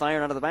trails. South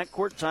Iron out of the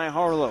backcourt. Ty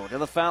Harlow to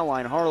the foul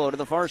line. Harlow to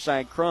the far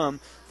side. Crum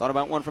thought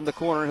about one from the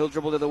corner. He'll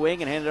dribble to the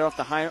wing and hand it off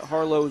to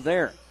Harlow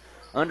there.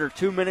 Under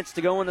 2 minutes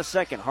to go in the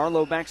second.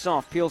 Harlow backs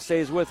off. Peel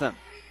stays with him.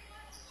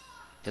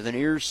 To the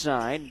near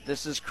side,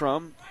 this is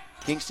Crum.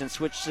 Kingston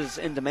switches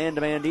into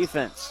man-to-man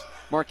defense.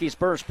 Marquise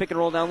Burst, pick and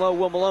roll down low.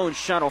 Will Malone,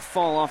 shot will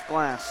fall off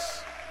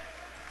glass.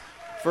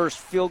 First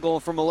field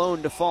goal for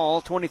Malone to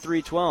fall,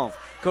 23-12.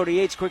 Cody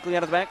Yates quickly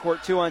out of the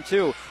backcourt,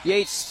 2-on-2.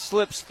 Yates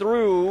slips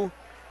through,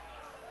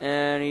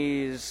 and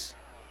he's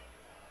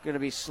going to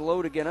be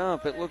slow to get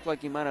up. It looked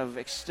like he might have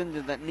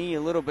extended that knee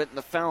a little bit, and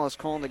the foul is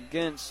called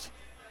against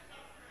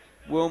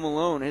Will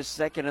Malone, his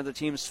second of the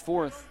team's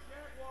fourth.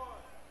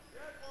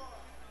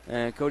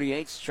 And Cody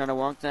Yates trying to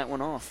walk that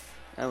one off.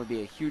 That would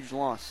be a huge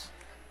loss.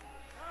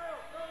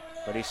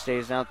 but he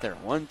stays out there.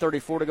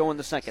 1:34 to go in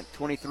the second.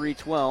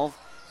 23-12.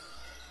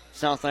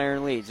 South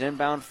Iron leads.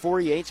 Inbound for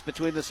Yates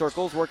between the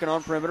circles, working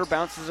on perimeter.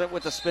 Bounces it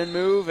with a spin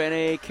move and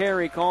a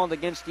carry called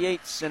against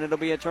Yates, and it'll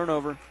be a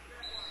turnover.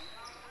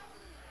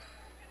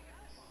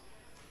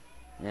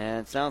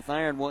 And South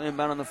Iron will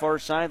inbound on the far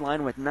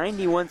sideline with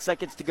 91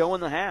 seconds to go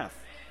in the half.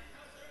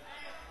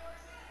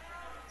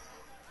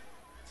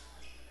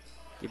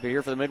 Keep it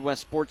here for the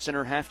Midwest Sports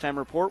Center halftime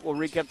report. We'll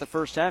recap the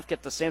first half,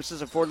 get the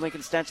Samsons and Ford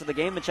Lincoln stats of the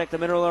game, and check the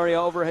mineral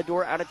area overhead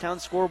door out-of-town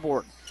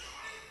scoreboard.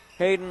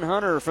 Hayden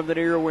Hunter from the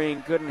near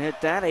wing couldn't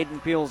hit that.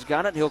 Aiden Peel's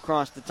got it. He'll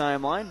cross the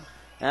timeline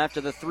after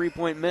the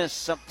three-point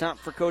miss up top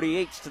for Cody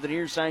Yates to the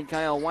near side,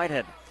 Kyle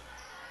Whitehead.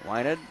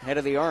 Whitehead, head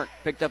of the arc,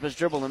 picked up his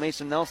dribble to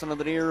Mason Nelson on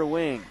the near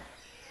wing.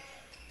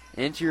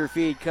 Interior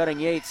feed,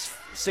 cutting Yates.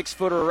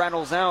 6-footer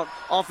rattles out.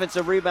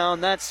 Offensive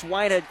rebound. That's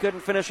Whitehead.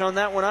 Couldn't finish on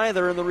that one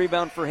either. And the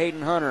rebound for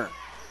Hayden Hunter.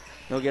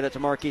 He'll get it to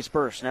Marquise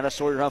Burst. Now to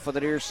Sawyer Huff on the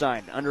near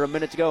side. Under a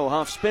minute to go.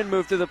 Huff spin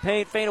move through the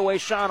paint. Fadeaway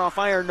shot off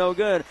iron. No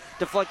good.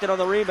 Deflected on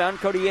the rebound.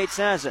 Cody Yates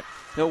has it.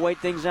 He'll wait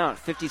things out.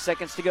 50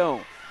 seconds to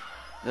go.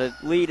 The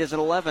lead is at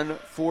 11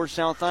 for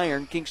South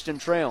Iron. Kingston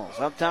trails.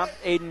 Up top,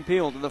 Aiden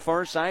Peel to the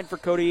far side for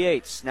Cody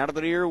Yates. Now to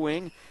the near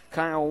wing,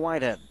 Kyle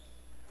Whitehead.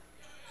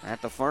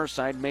 At the far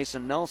side,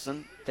 Mason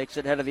Nelson takes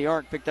it head of the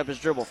arc, picked up his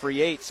dribble for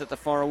Yates at the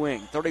far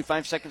wing.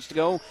 35 seconds to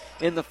go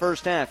in the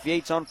first half.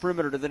 Yates on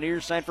perimeter to the near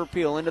side for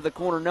Peel. Into the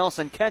corner,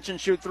 Nelson. Catch and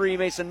shoot three.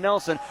 Mason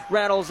Nelson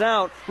rattles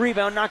out.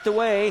 Rebound knocked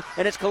away,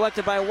 and it's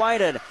collected by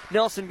Whitehead.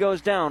 Nelson goes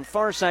down.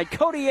 Far side,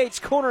 Cody Yates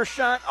corner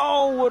shot.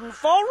 Oh, wouldn't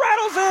fall.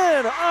 Rattles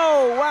in.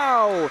 Oh,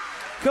 wow.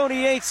 Cody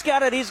Yates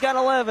got it. He's got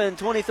 11.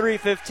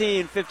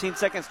 23-15. 15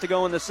 seconds to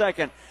go in the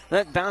second.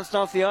 That bounced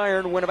off the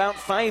iron, went about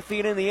 5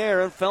 feet in the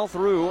air, and fell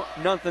through.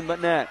 Nothing but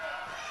net.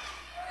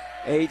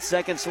 8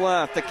 seconds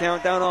left. The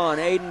countdown on.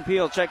 Aiden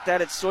Peel, check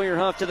that. It's Sawyer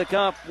Huff to the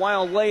cup.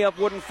 Wild layup,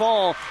 wouldn't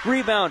fall.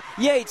 Rebound.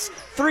 Yates,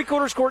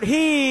 three-quarters court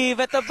heave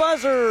at the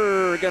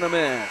buzzer. Gonna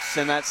miss.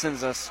 And that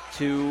sends us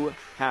to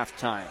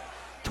halftime.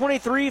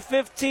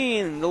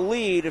 23-15, the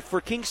lead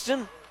for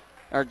Kingston.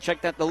 Or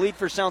check that, the lead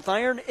for South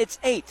Iron. It's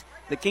 8.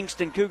 The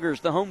Kingston Cougars,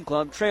 the home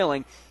club,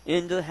 trailing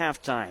into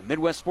halftime.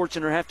 Midwest Sports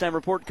Center halftime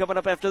report coming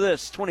up after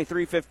this.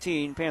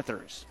 23-15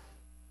 Panthers.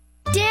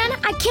 Dan,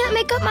 I can't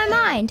make up my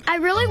mind. I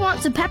really want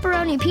some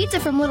pepperoni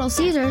pizza from Little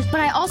Caesars, but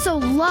I also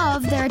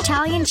love their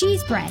Italian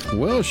cheese bread.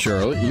 Well,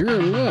 Charlotte, you're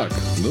in luck.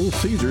 Little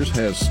Caesars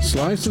has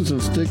slices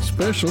and sticks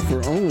special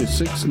for only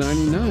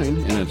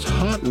 $6.99, and it's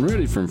hot and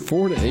ready from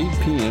 4 to 8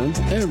 p.m.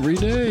 every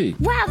day.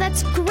 Wow,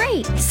 that's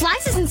great.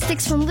 Slices and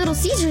sticks from Little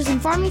Caesars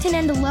in Farmington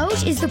and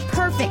Deloge is the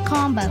perfect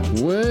combo.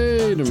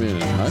 Wait a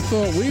minute. I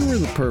thought we were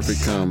the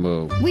perfect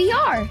combo. We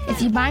are,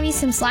 if you buy me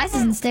some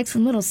slices and sticks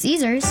from Little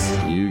Caesars.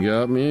 You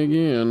got me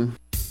again.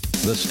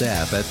 The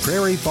staff at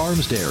Prairie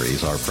Farms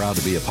Dairies are proud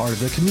to be a part of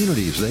the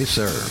communities they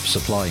serve,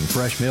 supplying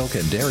fresh milk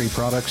and dairy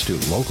products to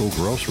local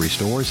grocery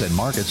stores and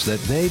markets that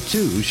they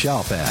too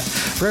shop at.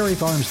 Prairie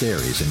Farms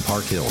Dairies in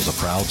Park Hills, a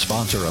proud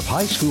sponsor of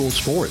high school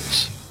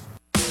sports.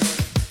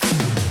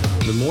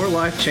 The more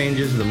life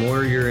changes, the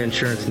more your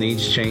insurance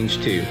needs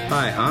change too.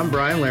 Hi, I'm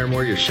Brian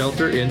Larimore, your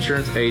shelter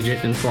insurance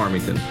agent in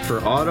Farmington.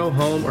 For auto,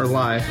 home, or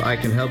life, I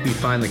can help you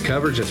find the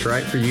coverage that's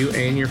right for you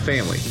and your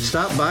family.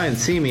 Stop by and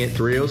see me at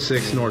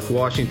 306 North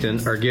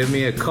Washington or give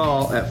me a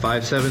call at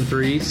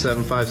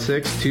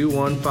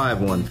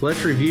 573-756-2151.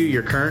 Let's review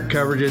your current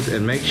coverages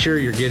and make sure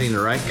you're getting the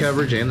right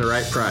coverage and the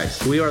right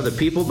price. We are the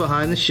people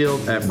behind the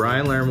shield at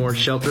Brian Larimore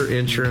Shelter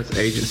Insurance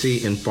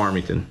Agency in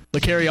Farmington.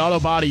 LeCarry Auto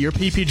Body, your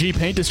PPG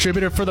paint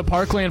distributor for the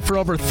Parkland for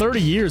over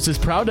 30 years, is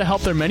proud to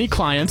help their many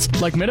clients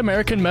like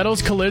Mid-American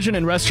Metals Collision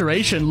and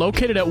Restoration,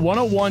 located at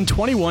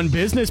 10121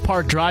 Business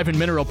Park Drive in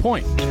Mineral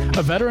Point.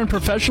 A veteran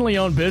professionally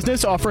owned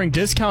business offering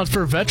discounts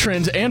for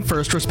veterans and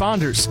first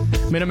responders.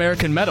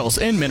 Mid-American Metals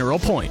in Mineral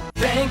Point.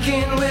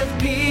 Banking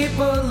with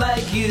people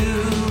like you.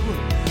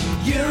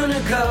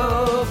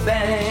 Unico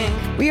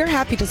Bank. We are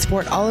happy to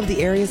support all of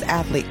the area's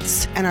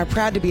athletes and are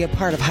proud to be a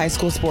part of high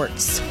school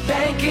sports.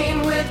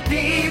 Banking with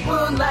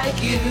people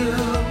like you.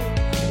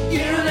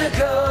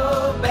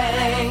 Unico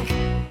Bank.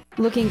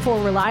 Looking for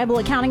reliable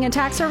accounting and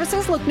tax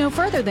services? Look no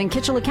further than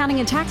Kitchell Accounting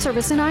and Tax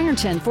Service in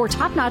Ironton. For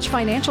top-notch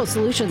financial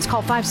solutions,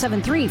 call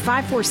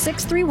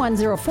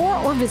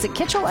 573-546-3104 or visit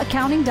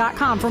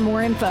KitchellAccounting.com for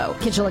more info.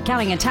 Kitchell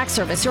Accounting and Tax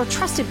Service, your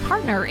trusted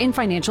partner in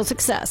financial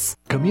success.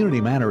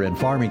 Community Manor in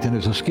Farmington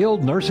is a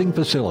skilled nursing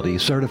facility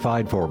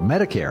certified for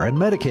Medicare and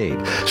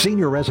Medicaid.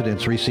 Senior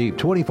residents receive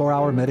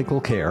 24-hour medical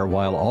care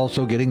while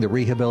also getting the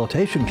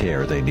rehabilitation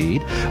care they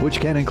need, which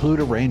can include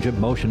a range of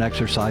motion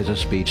exercises,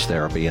 speech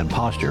therapy, and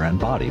posture and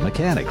body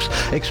mechanics.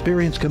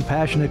 Experience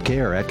compassionate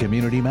care at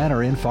Community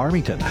Manor in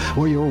Farmington,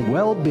 where your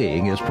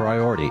well-being is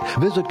priority.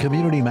 Visit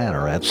Community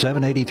Manor at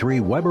 783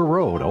 Weber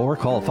Road or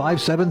call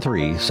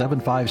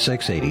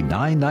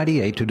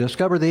 573-756-8998 to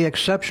discover the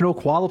exceptional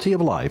quality of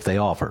life they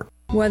offer.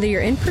 Whether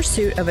you're in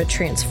pursuit of a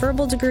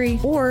transferable degree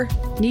or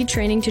need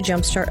training to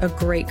jumpstart a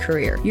great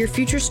career, your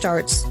future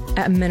starts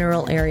at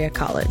Mineral Area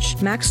College.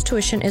 Max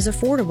tuition is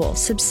affordable,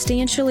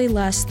 substantially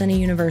less than a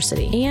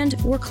university, and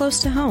we're close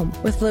to home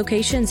with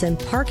locations in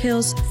Park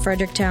Hills,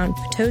 Fredericktown,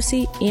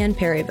 Potosi, and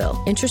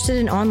Perryville. Interested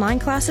in online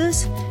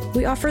classes?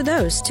 We offer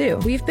those too.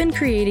 We've been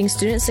creating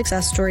student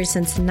success stories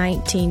since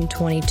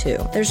 1922.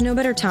 There's no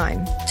better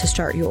time to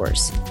start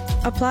yours.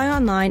 Apply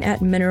online at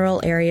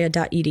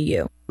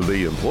mineralarea.edu.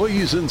 The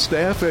employees and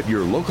staff at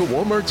your local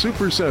Walmart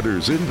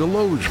Supercenters in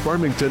Deloge,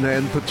 Farmington,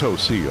 and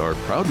Potosi are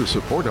proud to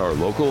support our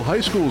local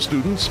high school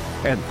students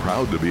and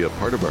proud to be a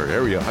part of our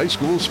area high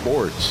school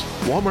sports.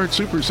 Walmart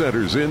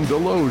Supercenters in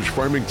Deloge,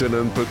 Farmington,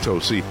 and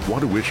Potosi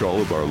want to wish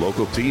all of our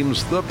local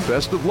teams the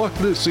best of luck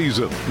this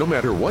season. No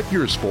matter what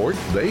your sport,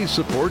 they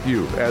support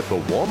you at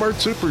the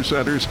Walmart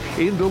Supercenters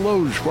in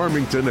Deloge,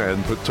 Farmington,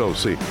 and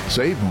Potosi.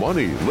 Save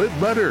money, live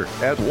better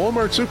at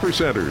Walmart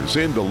Supercenters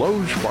in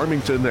Deloge,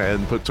 Farmington,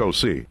 and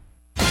Potosi.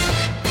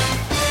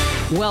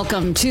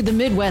 Welcome to the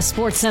Midwest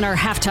Sports Center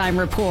Halftime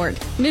Report.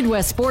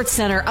 Midwest Sports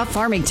Center of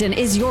Farmington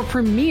is your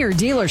premier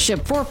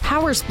dealership for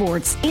power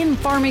sports in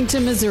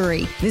Farmington,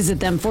 Missouri. Visit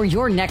them for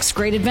your next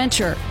great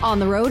adventure. On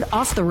the road,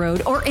 off the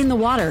road, or in the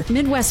water,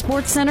 Midwest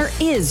Sports Center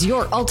is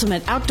your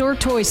ultimate outdoor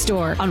toy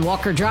store on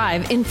Walker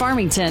Drive in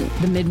Farmington.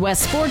 The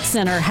Midwest Sports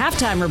Center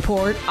Halftime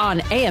Report on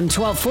AM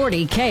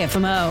 1240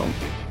 KFMO.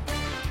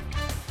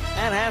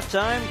 At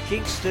halftime,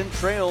 Kingston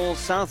trails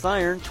South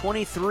Iron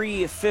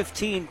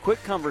 23-15.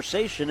 Quick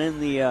conversation in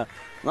the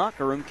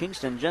locker room.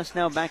 Kingston just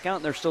now back out,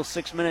 and there's still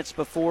 6 minutes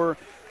before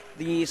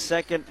the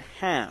second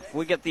half.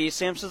 We get the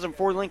Sam Sisson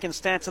Ford Lincoln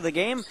stats of the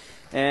game,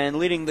 and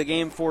leading the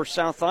game for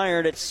South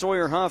Iron, it's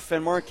Sawyer Huff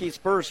and Marquise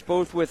Burst,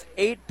 both with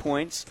 8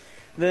 points.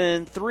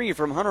 Then 3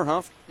 from Hunter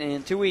Huff,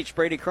 and 2 each,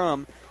 Brady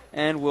Crum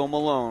and Will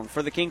Malone.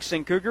 For the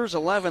Kingston Cougars,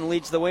 11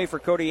 leads the way for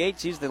Cody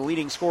Yates. He's the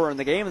leading scorer in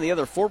the game, and the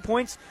other 4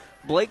 points,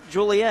 Blake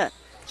Juliet,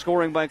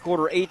 scoring by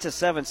quarter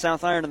 8-7.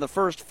 South Iron in the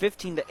first,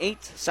 15-8.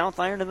 South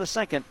Iron in the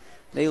second.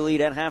 They lead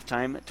at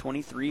halftime,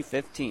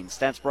 23-15.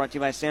 Stats brought to you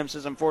by Sam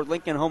Sisson Ford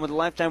Lincoln, home of the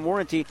lifetime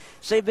warranty.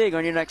 Save big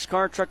on your next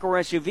car, truck, or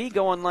SUV.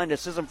 Go online to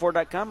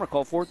SissonFord.com or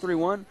call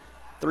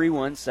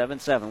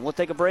 431-3177. We'll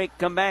take a break,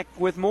 come back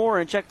with more,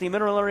 and check the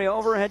Mineral Area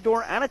overhead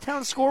door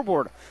out-of-town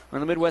scoreboard on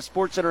the Midwest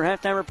Sports Center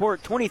halftime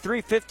report.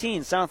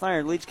 23-15. South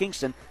Iron leads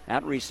Kingston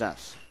at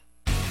recess.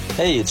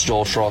 Hey, it's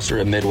Joel Schlosser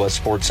at Midwest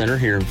Sports Center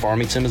here in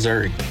Farmington,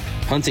 Missouri.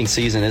 Hunting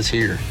season is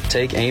here.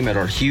 Take aim at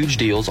our huge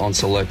deals on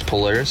select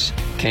Polaris,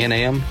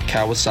 Can-Am,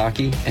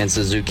 Kawasaki, and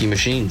Suzuki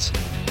machines.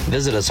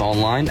 Visit us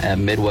online at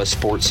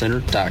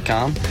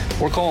MidwestSportsCenter.com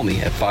or call me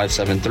at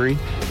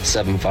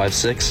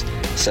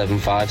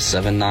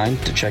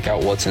 573-756-7579 to check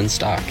out what's in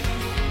stock.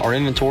 Our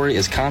inventory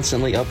is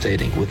constantly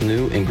updating with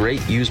new and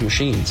great used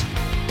machines.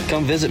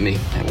 Come visit me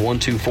at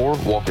 124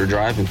 Walker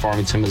Drive in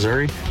Farmington,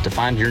 Missouri to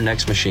find your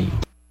next machine.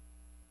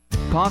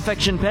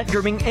 Pawfection Pet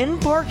Grooming in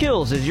Park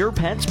Hills is your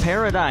pet's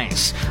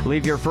paradise.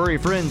 Leave your furry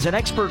friends in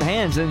expert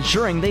hands,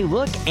 ensuring they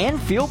look and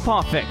feel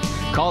perfect.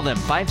 Call them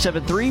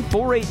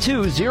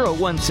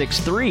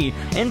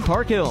 573-482-0163 in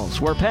Park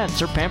Hills, where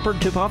pets are pampered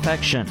to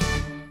perfection.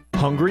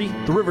 Hungry?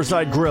 The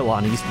Riverside Grill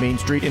on East Main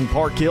Street in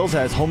Park Hills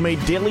has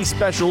homemade daily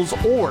specials,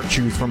 or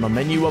choose from a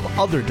menu of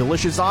other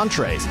delicious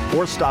entrees,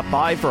 or stop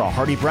by for a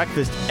hearty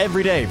breakfast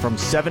every day from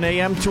 7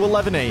 a.m. to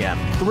 11 a.m.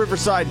 The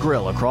Riverside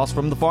Grill across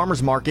from the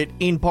Farmers Market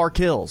in Park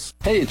Hills.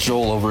 Hey, it's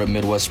Joel over at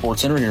Midwest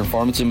Sports Center here in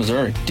Farmington,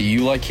 Missouri. Do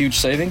you like huge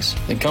savings?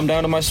 Then come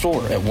down to my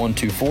store at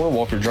 124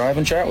 Walker Drive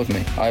and chat with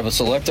me. I have a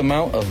select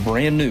amount of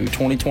brand new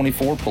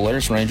 2024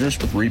 Polaris Rangers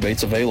with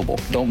rebates available.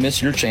 Don't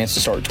miss your chance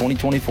to start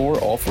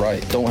 2024 off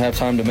right. Don't have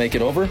time to make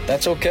it over?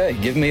 That's okay.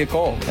 Give me a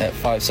call at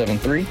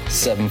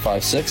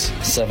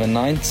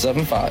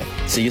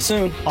 573-756-7975. See you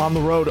soon. On the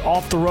road,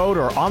 off the road,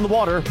 or on the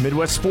water,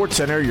 Midwest Sports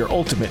Center, your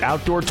ultimate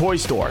outdoor toy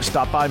store.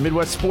 Stop by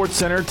Midwest Sports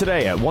Center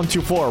today at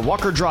 124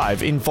 Walker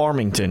Drive in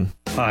Farmington.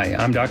 Hi,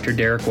 I'm Dr.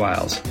 Derek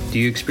Wiles. Do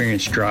you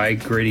experience dry,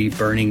 gritty,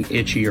 burning,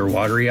 itchy, or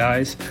watery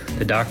eyes?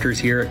 The doctors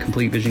here at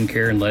Complete Vision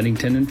Care in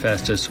Leadington and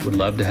Festus would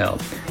love to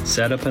help.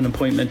 Set up an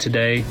appointment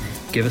today,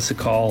 give us a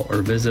call,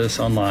 or visit us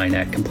online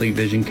at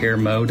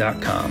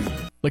CompleteVisionCareMo.com.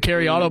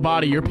 LeCarry Auto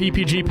Body, your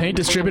PPG paint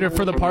distributor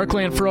for the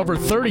Parkland for over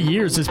 30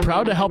 years, is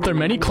proud to help their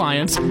many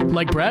clients,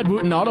 like Brad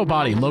Wooten Auto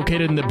Body,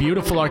 located in the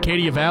beautiful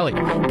Arcadia Valley.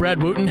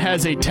 Brad Wooten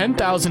has a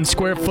 10,000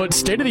 square foot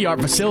state-of-the-art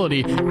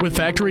facility with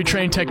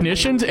factory-trained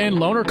technicians and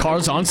loaner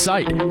cars on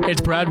site.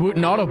 It's Brad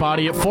Wooten Auto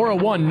Body at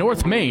 401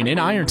 North Main in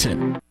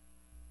Ironton.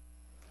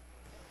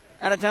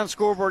 Out-of-town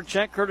scoreboard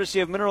check,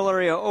 courtesy of Mineral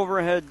Area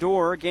overhead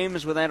door.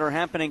 Games that are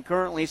happening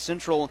currently.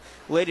 Central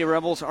Lady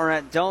Rebels are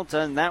at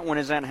Delta, and that one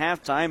is at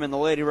halftime, and the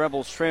Lady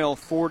Rebels trail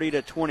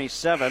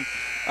 40-27.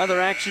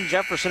 Other action,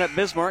 Jefferson at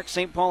Bismarck,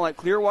 St. Paul at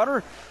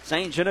Clearwater,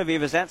 St.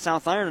 Genevieve is at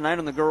South Iron tonight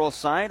on the girls'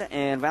 side,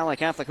 and Valley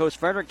Catholic hosts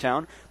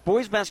Fredericktown.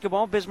 Boys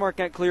basketball, Bismarck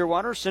at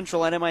Clearwater,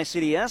 Central at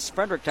MICDS,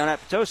 Fredericktown at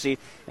Potosi,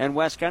 and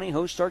West County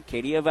hosts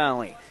Arcadia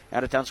Valley.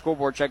 Out-of-town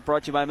scoreboard check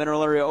brought to you by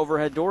Mineral Area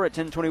Overhead Door at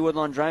 1020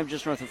 Woodlawn Drive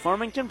just north of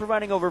Farmington,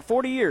 providing over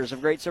 40 years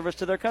of great service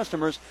to their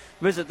customers.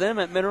 Visit them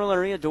at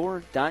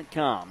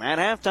mineralareadoor.com. At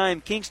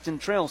halftime, Kingston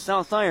trails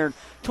South Iron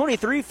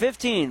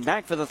 23-15.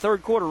 Back for the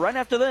third quarter right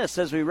after this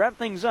as we wrap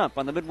things up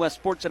on the Midwest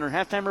Sports Center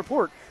halftime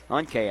report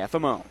on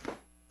KFMO.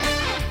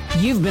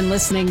 You've been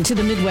listening to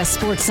the Midwest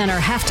Sports Center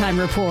Halftime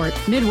Report.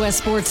 Midwest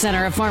Sports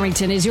Center of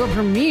Farmington is your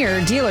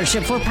premier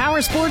dealership for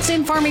power sports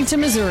in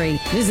Farmington, Missouri.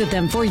 Visit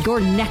them for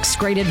your next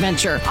great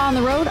adventure. On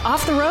the road,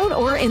 off the road,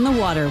 or in the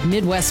water,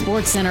 Midwest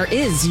Sports Center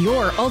is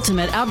your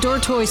ultimate outdoor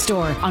toy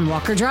store on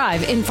Walker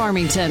Drive in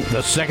Farmington.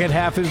 The second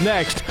half is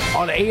next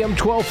on AM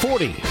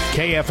 1240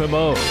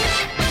 KFMO.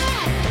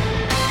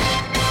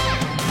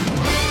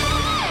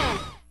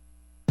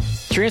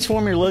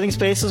 Transform your living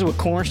spaces with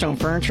Cornerstone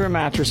Furniture and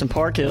Mattress in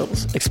Park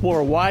Hills.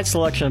 Explore a wide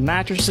selection of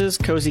mattresses,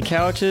 cozy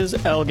couches,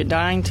 elegant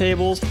dining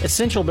tables,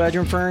 essential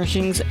bedroom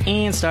furnishings,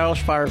 and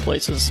stylish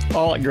fireplaces,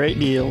 all at great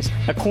deals.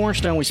 At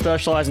Cornerstone, we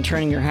specialize in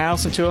turning your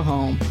house into a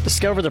home.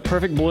 Discover the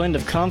perfect blend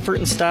of comfort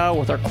and style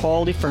with our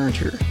quality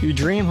furniture. Your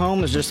dream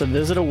home is just a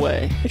visit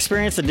away.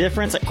 Experience the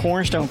difference at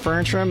Cornerstone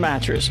Furniture and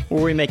Mattress,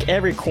 where we make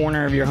every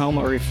corner of your home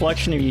a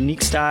reflection of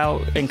unique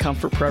style and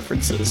comfort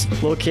preferences.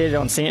 Located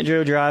on St.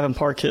 Joe Drive in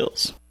Park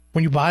Hills.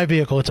 When you buy a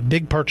vehicle, it's a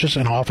big purchase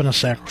and often a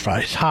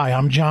sacrifice. Hi,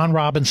 I'm John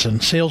Robinson,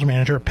 sales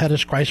manager at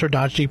Pettis Chrysler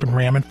Dodge Jeep and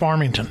Ram in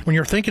Farmington. When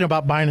you're thinking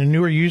about buying a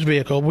new or used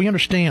vehicle, we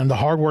understand the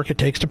hard work it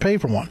takes to pay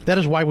for one. That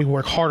is why we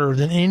work harder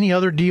than any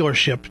other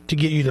dealership to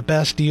get you the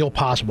best deal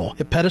possible.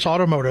 At Pettis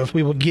Automotive,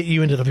 we will get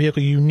you into the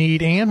vehicle you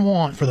need and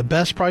want for the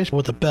best price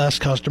with the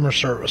best customer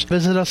service.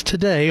 Visit us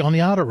today on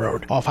the Outer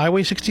Road off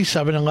Highway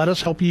 67 and let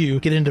us help you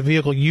get into the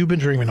vehicle you've been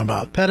dreaming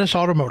about. Pettis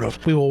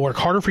Automotive, we will work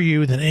harder for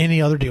you than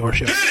any other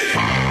dealership.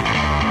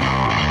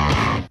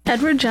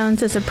 Edward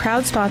Jones is a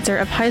proud sponsor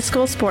of high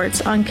school sports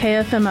on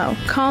KFMO.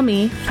 Call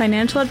me,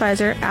 financial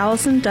advisor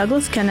Allison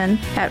Douglas Kennan,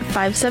 at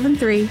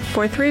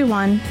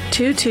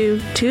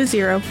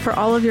 573-431-2220 for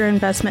all of your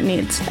investment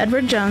needs.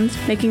 Edward Jones,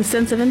 making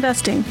sense of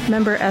investing.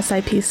 Member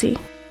SIPC.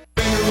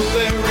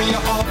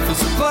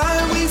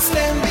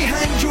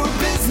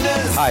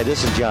 Hi,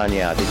 this is John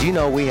Yao. Did you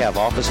know we have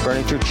office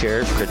furniture,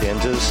 chairs,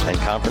 credenzas, and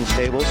conference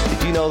tables?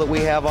 Did you know that we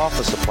have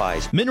office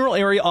supplies? Mineral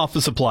Area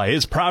Office Supply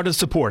is proud to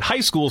support high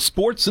school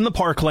sports in the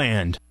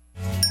Parkland.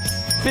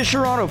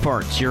 Fisher Auto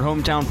Parts, your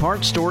hometown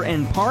parts store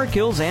in Park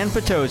Hills and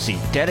Potosi,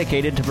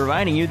 dedicated to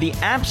providing you the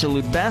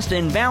absolute best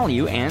in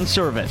value and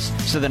service.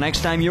 So the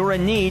next time you're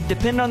in need,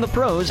 depend on the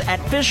pros at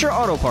Fisher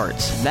Auto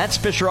Parts. That's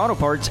Fisher Auto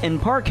Parts in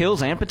Park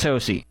Hills and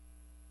Potosi.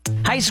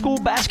 High school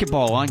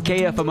basketball on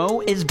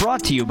KFMO is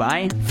brought to you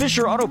by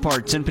Fisher Auto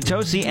Parts in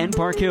Potosi and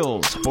Park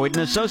Hills, Boyd &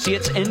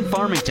 Associates in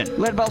Farmington,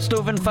 Leadbelt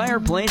Stove and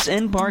Fireplace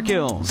in Park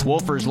Hills,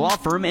 Wolfers Law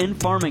Firm in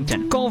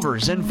Farmington,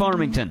 Culver's in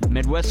Farmington,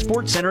 Midwest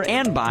Sports Center,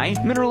 and by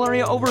Mineral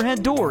Area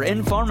Overhead Door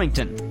in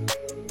Farmington.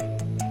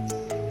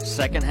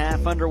 Second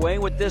half underway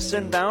with this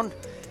inbound.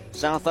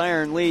 South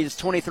Iron leads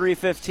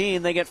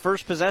 23-15. They get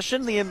first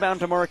possession. The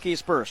inbound to Marquis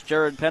Spurst.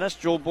 Jared Pettis,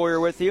 Joel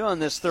Boyer with you on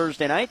this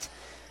Thursday night.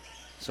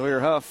 Sawyer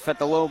Huff at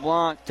the low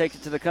block, takes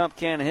it to the cup,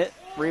 can't hit.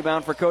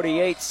 Rebound for Cody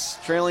Yates,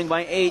 trailing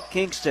by 8,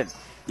 Kingston.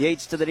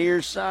 Yates to the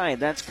near side,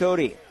 that's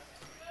Cody.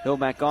 He'll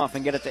back off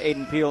and get it to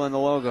Aiden Peel in the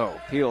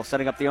logo. Peel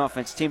setting up the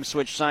offense, team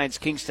switch sides,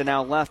 Kingston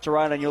now left to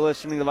right on your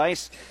listening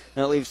device.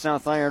 That leaves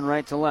South Iron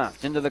right to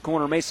left. Into the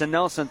corner, Mason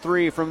Nelson,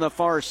 3 from the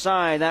far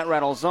side, that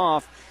rattles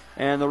off.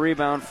 And the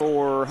rebound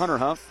for Hunter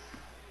Huff.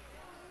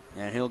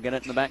 And he'll get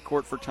it in the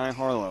backcourt for Ty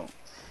Harlow.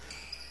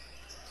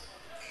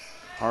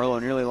 Harlow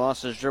nearly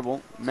lost his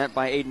dribble. Met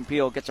by Aiden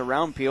Peel. Gets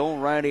around Peel.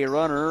 Righty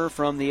runner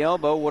from the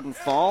elbow. Wouldn't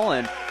fall.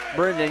 And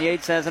Brendan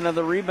Yates has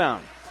another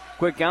rebound.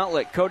 Quick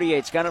outlet. Cody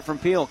Yates got it from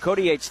Peel.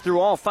 Cody Yates through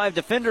all 5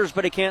 defenders,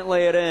 but he can't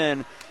lay it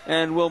in.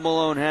 And Will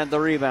Malone had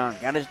the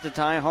rebound. Got it to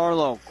Ty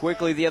Harlow.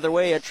 Quickly the other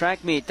way. A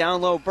track meet.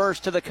 Down low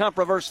burst to the cup.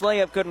 Reverse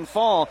layup. Couldn't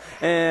fall.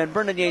 And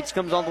Brendan Yates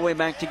comes all the way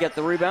back to get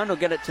the rebound. He'll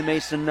get it to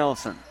Mason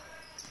Nelson.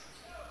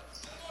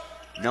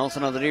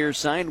 Nelson on the near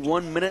side,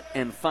 1 minute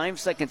and 5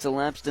 seconds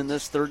elapsed in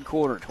this third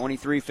quarter.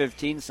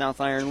 23-15, South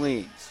Iron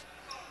leads.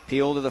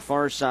 Peel to the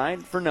far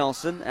side for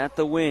Nelson at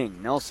the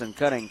wing. Nelson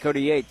cutting,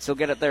 Cody Yates, he'll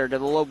get it there to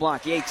the low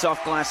block. Yates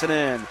off glass and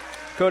in.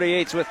 Cody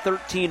Yates with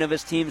 13 of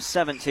his team's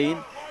 17.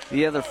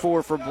 The other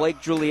 4 for Blake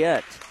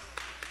Juliet.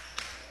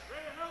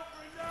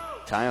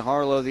 Ty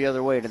Harlow the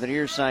other way to the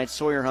near side.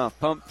 Sawyer Huff,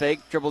 pump fake,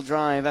 dribble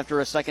drive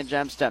after a second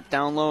jab step.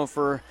 Down low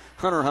for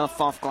Hunter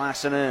Huff, off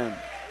glass and in.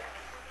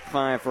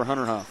 5 for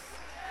Hunter Huff.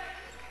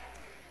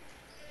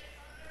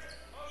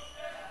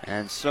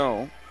 And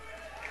so,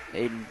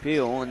 Aiden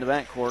Peel in the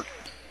backcourt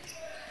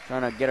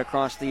trying to get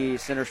across the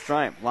center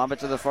stripe. Lob it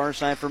to the far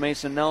side for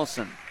Mason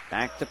Nelson.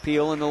 Back to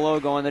Peel in the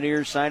logo on the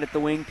near side at the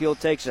wing. Peel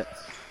takes it.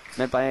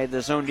 Met by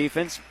the zone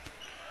defense.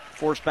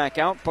 Forced back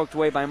out, poked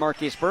away by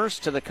Marquise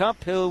Burst to the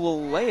cup. He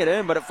will lay it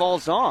in, but it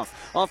falls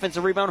off.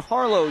 Offensive rebound,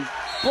 Harlow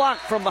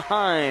blocked from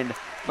behind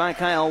by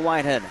Kyle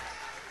Whitehead.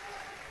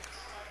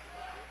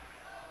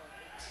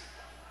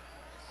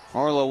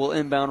 Harlow will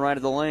inbound right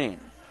of the lane.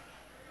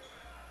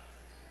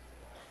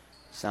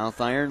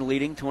 South Iron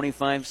leading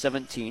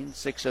 25-17.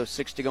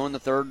 6:06 to go in the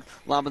third.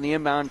 Lobbing the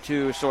inbound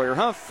to Sawyer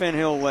Huff, and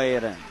he'll lay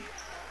it in.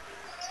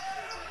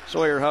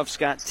 Sawyer Huff's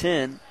got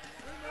 10,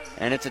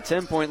 and it's a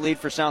 10-point lead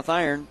for South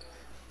Iron.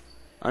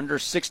 Under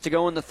 6 to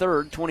go in the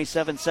third,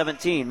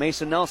 27-17.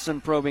 Mason Nelson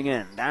probing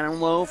in.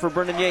 Down low for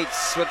Brendan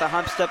Yates with the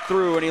hop step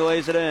through, and he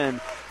lays it in.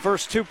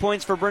 First 2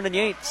 points for Brendan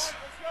Yates.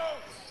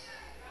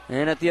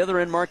 And at the other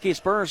end, Marquise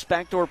Burst,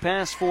 backdoor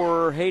pass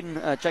for Hayden.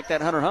 Check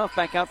that, Hunter Huff,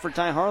 back out for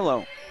Ty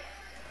Harlow.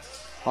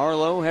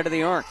 Harlow, head of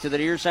the arc, to the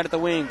near side of the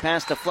wing.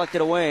 Pass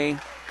deflected away.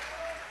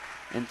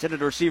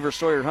 Intended receiver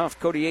Sawyer Huff.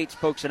 Cody Yates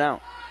pokes it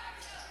out.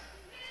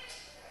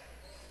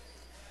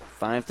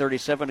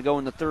 5:37 to go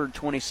in the third,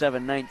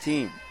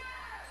 27-19.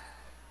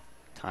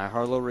 Ty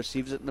Harlow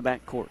receives it in the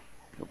backcourt.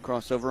 He'll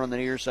cross over on the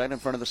near side in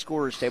front of the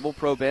scorer's table.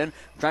 Probe in,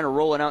 trying to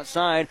roll it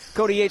outside.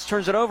 Cody Yates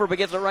turns it over, but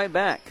gives it right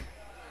back.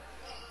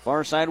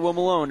 Far side, Will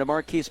Malone to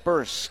Marquise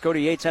Burst.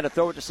 Cody Yates had to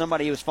throw it to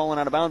somebody he was falling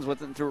out of bounds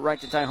with and threw it right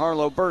to Ty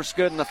Harlow. Burst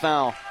good in the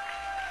foul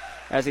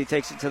as he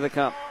takes it to the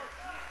cup.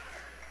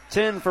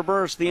 10 for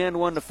Burst, the end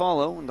one to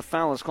follow, and the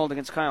foul is called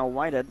against Kyle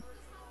Whitehead.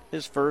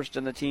 His first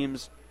and the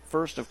team's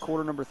first of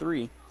quarter number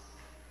 3.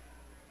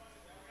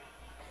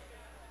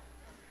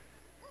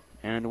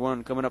 And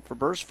one coming up for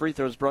Burst. Free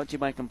throws brought to you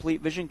by Complete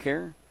Vision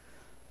Care,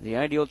 the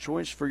ideal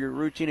choice for your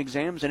routine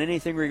exams and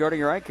anything regarding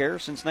your eye care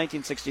since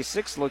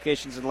 1966.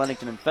 Locations in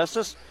Leadington and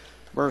Festus.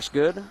 Burst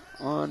good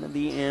on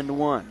the end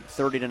one.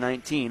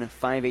 30-19,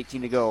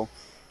 5:18 to go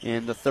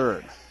in the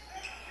third.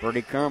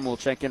 Brody Crum will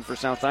check in for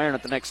South Iron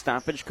at the next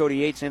stoppage. Cody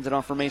Yates hands it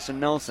off for Mason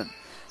Nelson.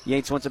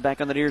 Yates wants it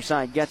back on the near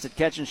side. Gets it,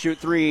 catch and shoot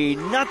three.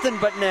 Nothing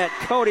but net.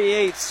 Cody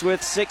Yates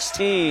with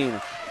 16.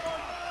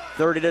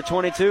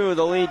 30-22,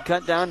 the lead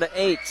cut down to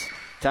 8.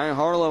 Ty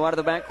Harlow out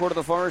of the backcourt of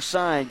the far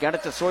side. Got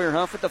it to Sawyer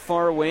Huff at the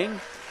far wing.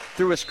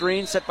 Through a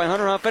screen set by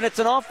Hunter Huff, and it's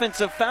an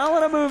offensive foul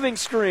and a moving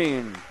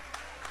screen.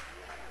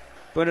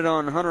 Put it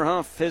on Hunter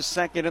Huff, his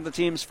second and the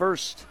team's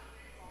first.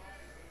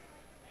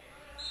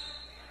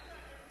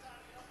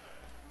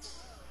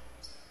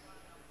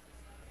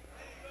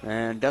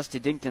 And Dusty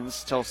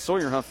Dinkins tells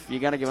Sawyer Huff, you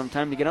got to give him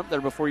time to get up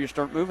there before you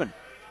start moving.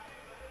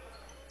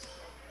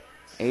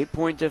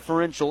 8-point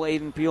differential.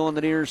 Aiden Peel on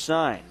the near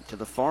side. To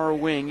the far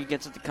wing, he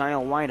gets it to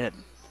Kyle Whitehead.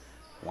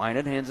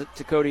 Whitehead hands it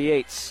to Cody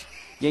Yates.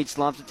 Yates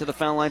lobs it to the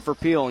foul line for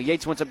Peel.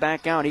 Yates wants it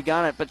back out. He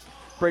got it, but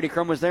Brady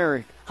Crum was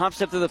there. Hop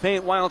step to the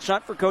paint. Wild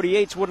shot for Cody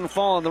Yates. Wouldn't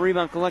fall, and the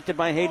rebound collected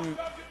by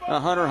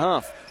Hunter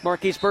Huff.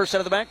 Marquise Burst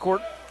out of the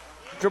backcourt.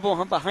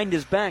 Dribble behind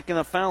his back, and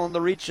the foul on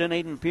the reach in.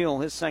 Aiden Peel,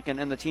 his second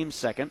and the team's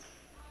second.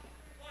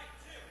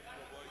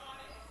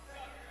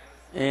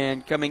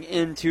 And coming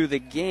into the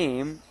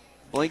game,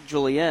 Blake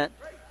Juliet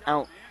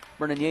out.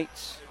 Brennan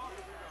Yates.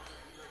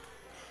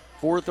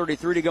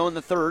 4:33 to go in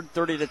the third,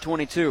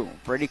 30-22.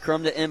 Brady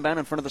Crum to inbound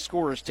in front of the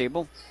scorer's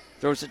table.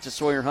 Throws it to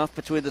Sawyer Huff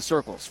between the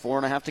circles.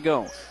 4.5 to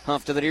go.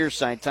 Huff to the near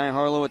side. Ty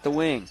Harlow at the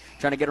wing.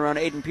 Trying to get around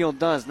Aiden Peel.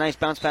 Does. Nice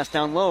bounce pass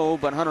down low,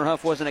 but Hunter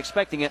Huff wasn't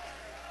expecting it,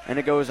 and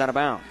it goes out of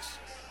bounds.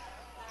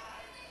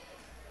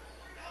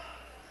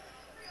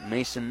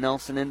 Mason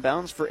Nelson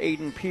inbounds for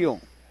Aiden Peel.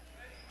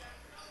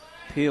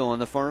 Peel on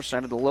the far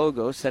side of the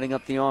logo, setting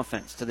up the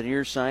offense. To the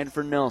near side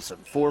for Nelson.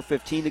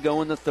 4:15 to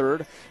go in the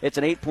third. It's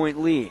an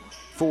 8-point lead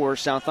for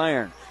South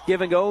Iron.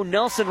 Give and go.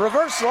 Nelson,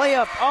 reverse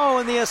layup. Oh,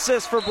 and the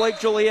assist for Blake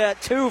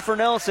Juliet. 2 for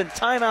Nelson.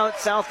 Timeout,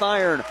 South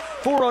Iron.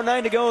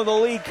 4:09 to go in the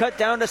lead, cut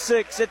down to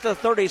 6. It's a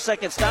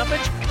 30-second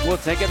stoppage. We'll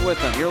take it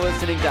with them. You're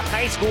listening to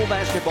high school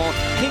basketball.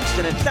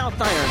 Kingston and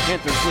South Iron.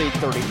 Panthers lead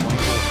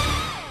 30-24.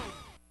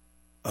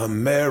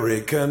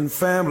 American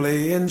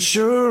Family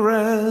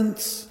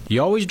Insurance.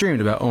 You always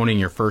dreamed about owning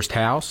your first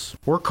house,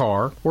 or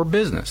car, or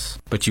business,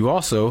 but you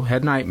also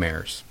had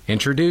nightmares.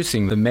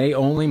 Introducing the May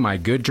Only My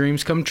Good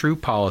Dreams Come True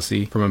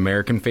policy from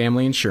American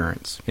Family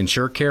Insurance.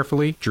 Insure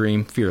carefully,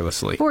 dream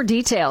fearlessly. For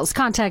details,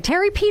 contact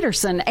Harry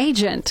Peterson,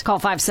 agent. Call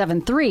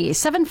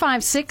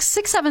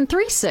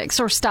 573-756-6736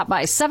 or stop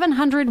by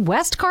 700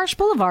 West Karsh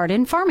Boulevard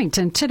in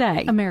Farmington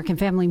today. American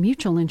Family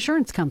Mutual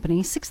Insurance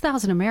Company,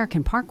 6000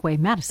 American Parkway,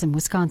 Madison,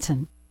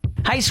 Wisconsin.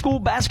 High school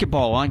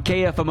basketball on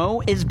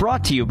KFMO is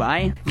brought to you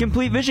by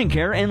Complete Vision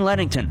Care in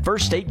Leadington,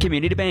 First State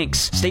Community Banks,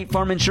 State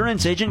Farm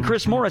Insurance Agent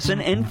Chris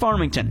Morrison in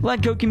Farmington,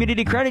 Ledco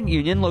Community Credit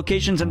Union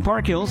locations in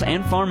Park Hills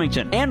and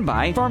Farmington, and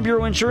by Farm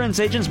Bureau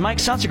Insurance Agents Mike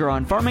Sotziger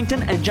in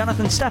Farmington and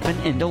Jonathan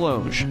Steffen in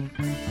Deloge.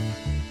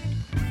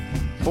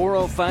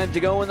 4:05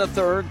 to go in the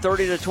third,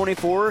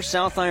 30-24.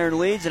 South Iron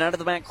leads, and out of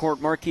the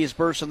backcourt, Marquise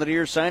Burst on the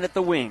near side at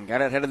the wing.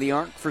 Got it head of the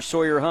arc for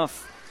Sawyer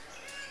Huff.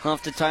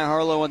 Huff to Ty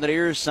Harlow on the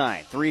near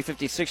side.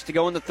 3:56 to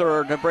go in the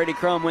third. Brady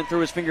Crum went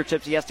through his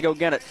fingertips. He has to go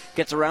get it.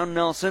 Gets around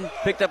Nelson.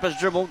 Picked up his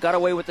dribble. Got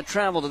away with the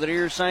travel to the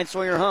near side.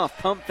 Sawyer Huff.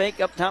 Pump fake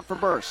up top for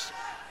Burst.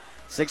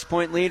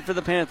 6-point lead for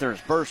the Panthers.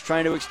 Burst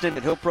trying to extend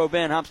it. He'll probe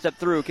in, hop step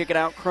through, kick it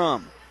out.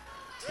 Crum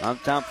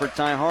up top for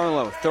Ty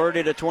Harlow.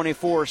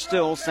 30-24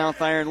 still.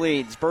 South Iron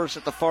leads. Burst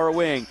at the far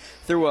wing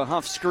through a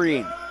Huff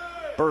screen.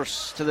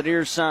 Burst to the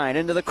near side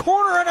into the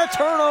corner and a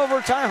turnover.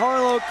 Ty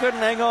Harlow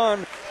couldn't hang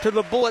on to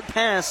the bullet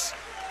pass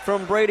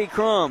from Brady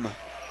Crum.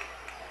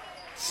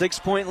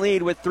 6-point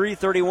lead with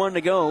 3:31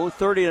 to go.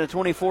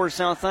 30-24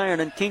 South Iron,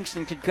 and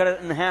Kingston could cut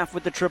it in half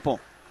with the triple.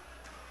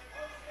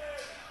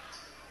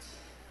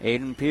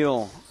 Aiden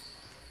Peel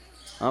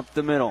up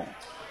the middle.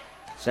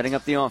 Setting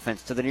up the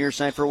offense to the near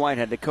side for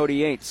Whitehead, to Cody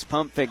Yates.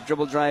 Pump fake,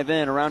 dribble drive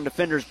in, around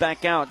defenders,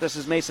 back out. This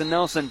is Mason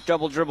Nelson,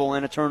 double dribble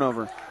and a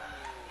turnover.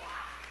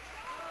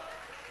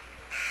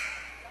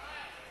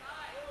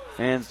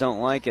 Fans don't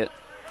like it.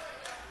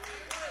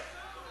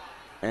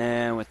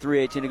 And with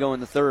 3:18 to go in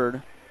the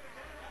third,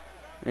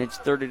 it's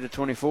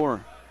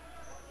 30-24.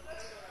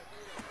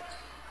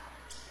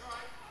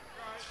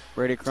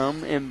 Brady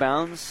Crum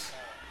inbounds.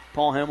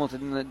 Paul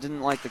Hamilton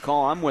didn't like the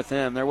call. I'm with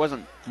him. There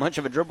wasn't much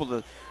of a dribble.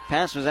 The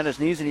pass was at his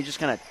knees, and he just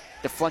kind of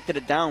deflected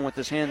it down with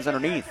his hands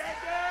underneath.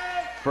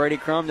 Brady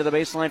Crum to the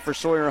baseline for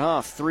Sawyer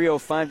Huff.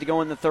 3:05 to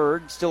go in the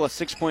third. Still a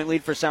 6-point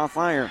lead for South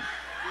Iron.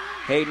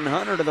 Hayden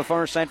Hunter to the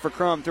far side for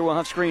Crum. Through a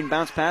Huff screen.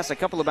 Bounce pass. A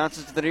couple of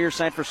bounces to the near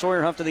side for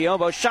Sawyer Huff to the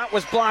elbow. Shot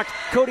was blocked.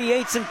 Cody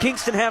Yates and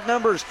Kingston have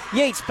numbers.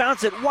 Yates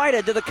bounce it.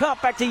 Whitehead to the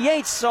cup. Back to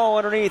Yates. All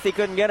underneath. He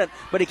couldn't get it,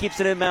 but he keeps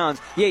it in bounds.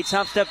 Yates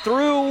hop step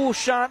through.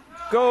 Shot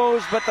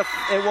goes, but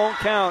it won't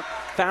count.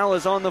 Foul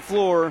is on the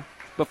floor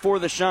before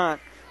the shot.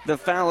 The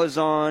foul is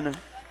on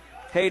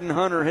Hayden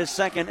Hunter, his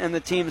second, and the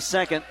team's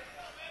second.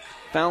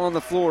 Foul on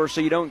the floor,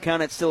 so you don't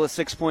count it. Still a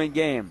 6-point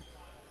game.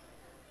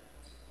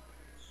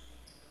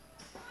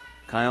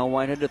 Kyle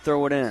Whitehead to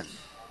throw it in.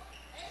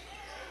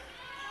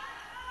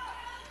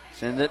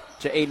 Send it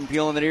to Aiden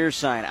Peel on the near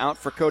side. Out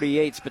for Cody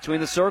Yates between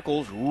the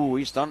circles. Ooh,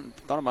 he's thought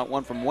about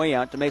one from way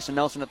out to Mason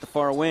Nelson at the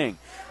far wing.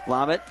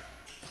 Lob it.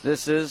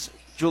 This is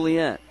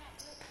Juliet.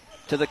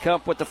 To the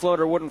cup with the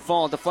floater, wouldn't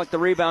fall. Deflect the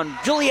rebound.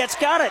 Juliet's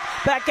got it.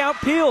 Back out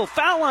Peel.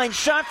 Foul line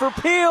shot for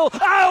Peel.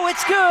 Oh,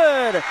 it's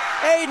good.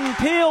 Aiden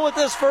Peel with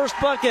his first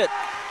bucket.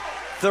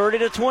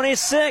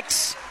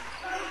 30-26.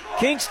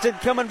 Kingston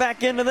coming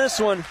back into this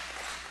one.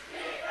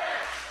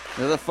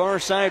 To the far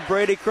side,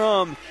 Brady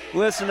Crum.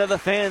 Listen to the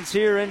fans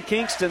here in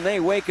Kingston.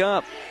 They wake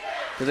up.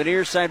 To the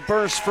near side,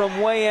 Burst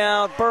from way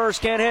out.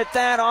 Burst can't hit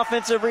that.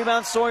 Offensive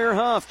rebound, Sawyer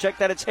Huff. Check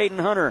that, it's Hayden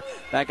Hunter.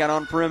 Back out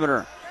on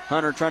perimeter.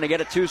 Hunter trying to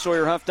get it to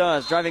Sawyer Huff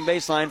does. Driving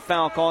baseline,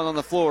 foul calling on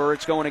the floor.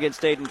 It's going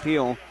against Aiden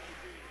Peel.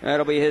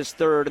 That'll be his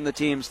third and the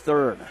team's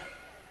third.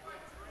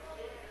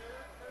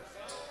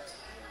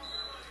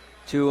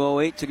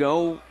 2:08 to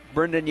go.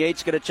 Brendan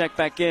Yates going to check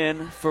back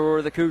in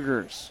for the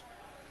Cougars.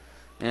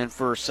 And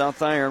for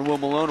South Iron, Will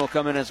Malone will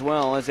come in as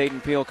well as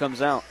Aiden Peel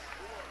comes out.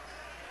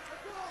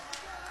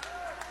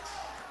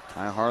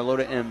 Ty Harlow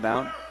to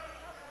inbound.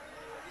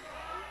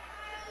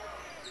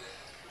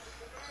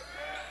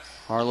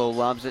 Harlow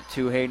lobs it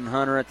to Hayden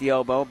Hunter at the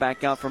elbow.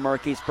 Back out for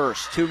Marquise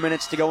Burst. 2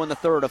 minutes to go in the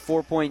third, a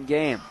 4-point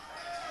game.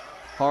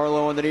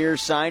 Harlow on the near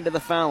side to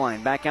the foul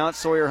line. Back out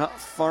Sawyer Huff,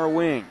 far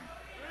wing.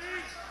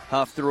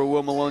 Huff through a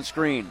Will Malone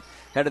screen.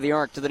 Head of the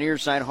arc to the near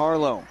side,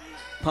 Harlow.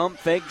 Pump,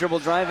 fake, dribble,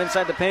 drive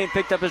inside the paint.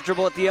 Picked up his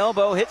dribble at the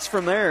elbow. Hits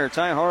from there.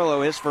 Ty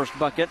Harlow, his first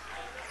bucket.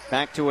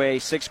 Back to a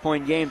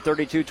 6-point game,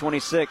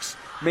 32-26.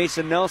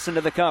 Mason Nelson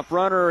to the cup.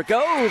 Runner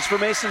goes for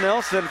Mason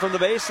Nelson from the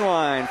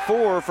baseline.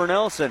 4 for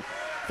Nelson.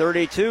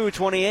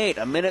 32-28.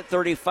 A minute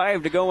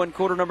 35 to go in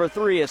quarter number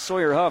 3 as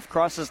Sawyer Huff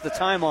crosses the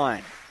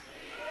timeline.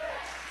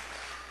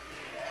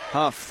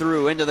 Huff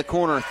through into the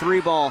corner.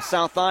 3-ball,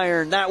 South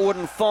Iron. That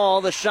wouldn't fall.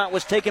 The shot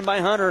was taken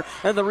by Hunter,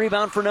 and the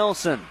rebound for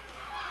Nelson.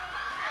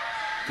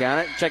 Got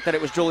it. Check that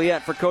it was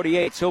Juliet for Cody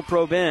Yates. He'll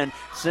probe in.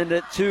 Send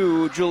it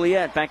to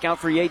Juliet. Back out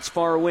for Yates,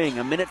 far wing.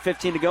 A minute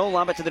 15 to go.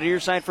 Lob it to the near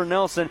side for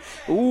Nelson.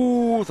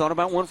 Ooh, thought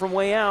about one from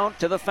way out.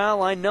 To the foul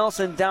line.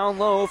 Nelson down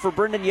low for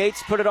Brendan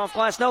Yates. Put it off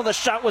glass. No, the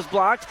shot was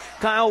blocked.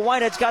 Kyle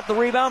Whitehead's got the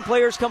rebound.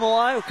 Players come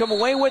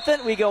away with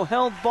it. We go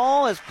held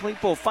ball as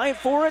people fight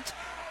for it.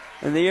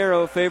 And the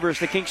arrow favors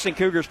the Kingston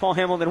Cougars. Paul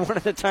Hamilton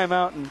wanted a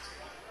timeout, and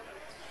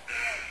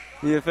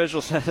the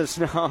official says,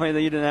 no,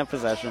 you didn't have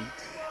possession.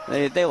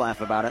 They laugh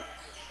about it.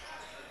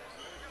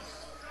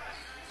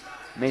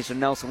 Mason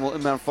Nelson will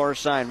inbound far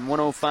side.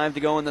 1:05 to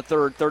go in the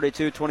third.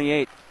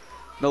 32-28.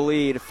 The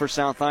lead for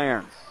South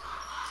Iron.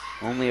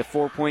 Only a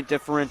 4-point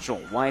differential.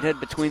 Whitehead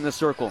between the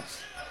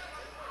circles.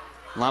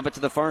 Lob it to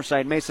the far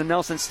side. Mason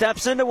Nelson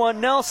steps into one.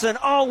 Nelson,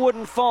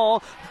 wouldn't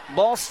fall.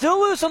 Ball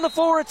still loose on the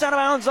floor. It's out of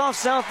bounds off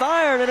South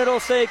Iron, and it'll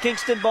stay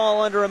Kingston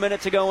ball under a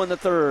minute to go in the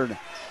third.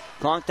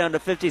 Clock down to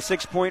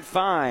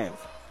 56.5.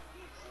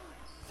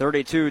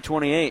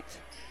 32-28.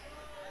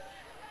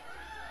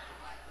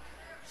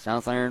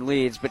 South Iron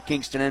leads, but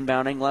Kingston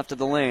inbounding left of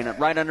the lane.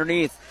 Right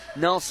underneath,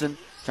 Nelson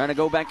trying to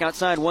go back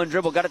outside. One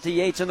dribble, got it to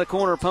Yates in the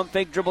corner. Pump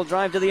fake, dribble,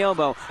 drive to the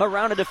elbow.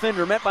 Around a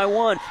defender, met by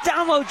one.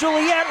 Down low,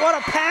 Juliet. What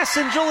a pass,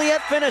 and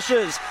Juliet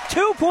finishes.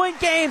 2-point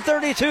game,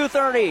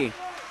 32-30.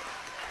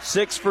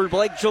 6 for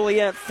Blake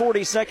Juliet,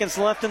 40 seconds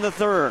left in the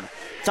third.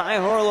 Ty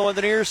Harlow on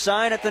the near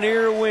side at the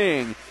near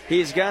wing.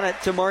 He's got it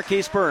to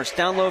Marquise Burst.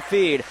 Down low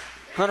feed.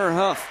 Hunter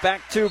Huff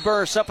back to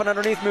Burst. Up and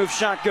underneath move.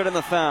 Shot good in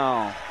the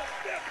foul.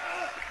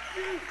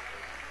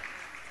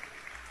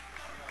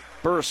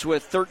 Burst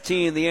with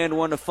 13, the and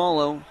one to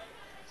follow.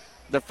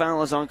 The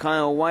foul is on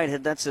Kyle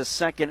Whitehead. That's his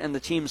second and the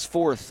team's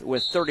fourth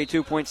with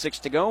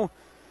 32.6 to go.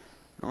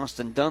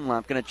 Austin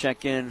Dunlap going to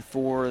check in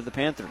for the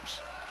Panthers.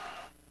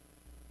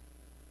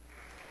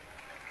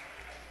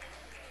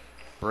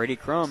 Brady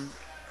Crum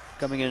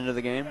coming into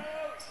the game.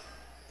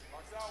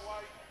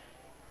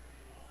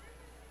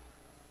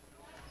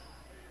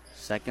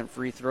 Second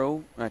free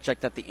throw. I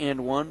checked at the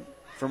and one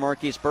for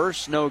Marquise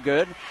Burst. No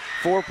good.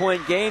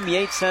 4-point game.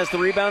 Yates has the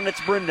rebound.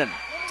 It's Brendan.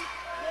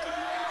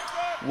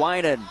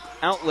 Whitehead.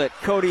 Outlet.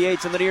 Cody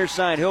Yates on the near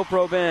side. He'll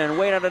probe in.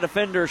 Wait on a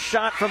defender.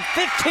 Shot from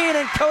 15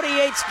 and Cody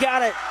Yates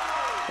got it.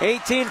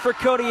 18 for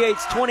Cody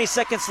Yates. 20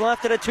 seconds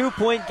left at a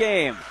 2-point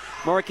game.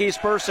 Marquise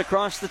Burst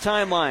across the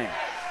timeline.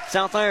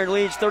 South Iron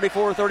leads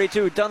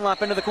 34-32.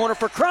 Dunlap into the corner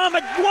for Crum.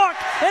 A walk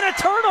and a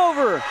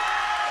turnover.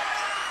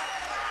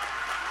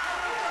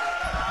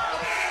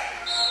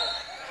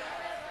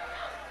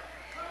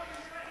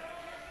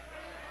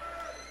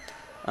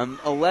 Um,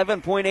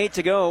 11.8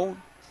 to go.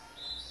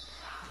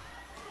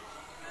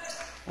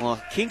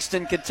 Well,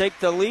 Kingston could take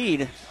the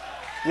lead.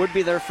 Would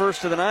be their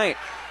first of the night.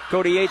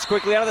 Cody Yates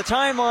quickly out of the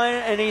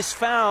timeline, and he's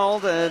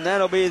fouled, and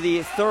that'll be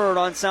the third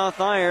on South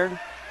Iron.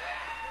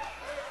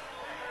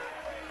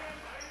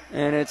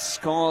 And it's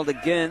called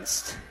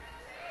against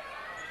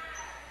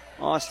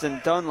Austin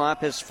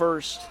Dunlap, his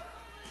first.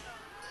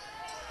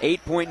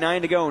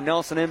 8.9 to go.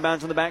 Nelson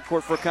inbounds on the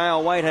backcourt for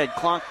Kyle Whitehead.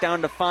 Clock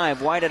down to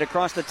 5. Whitehead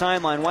across the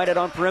timeline. Whitehead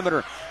on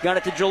perimeter. Got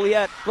it to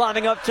Juliet.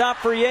 Lobbing up top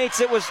for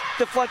Yates. It was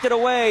deflected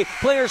away.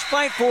 Players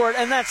fight for it,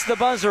 and that's the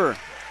buzzer.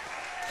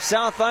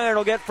 South Iron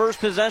will get first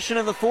possession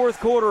in the fourth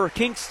quarter.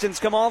 Kingston's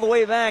come all the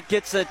way back.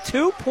 It's a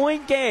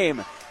 2-point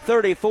game.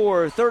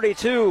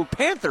 34-32.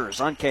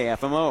 Panthers on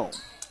KFMO.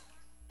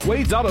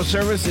 Wade's Auto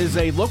Service is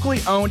a locally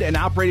owned and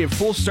operated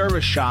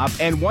full-service shop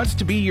and wants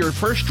to be your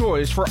first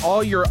choice for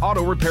all your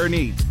auto repair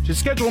needs. To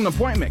schedule an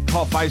appointment,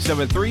 call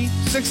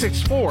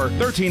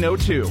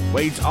 573-664-1302.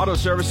 Wade's Auto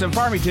Service in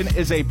Farmington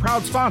is a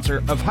proud sponsor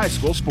of high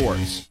school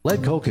sports.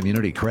 Ledco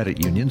Community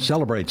Credit Union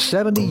celebrates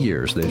 70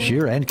 years this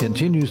year and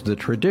continues the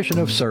tradition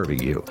of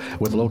serving you.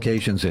 With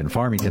locations in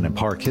Farmington and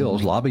Park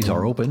Hills, lobbies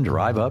are open,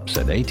 drive-ups,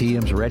 and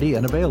ATMs ready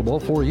and available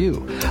for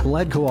you.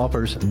 Ledco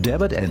offers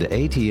debit and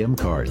ATM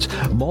cards,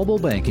 mobile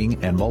banking,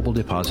 and mobile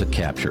deposit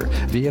capture.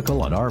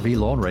 Vehicle and RV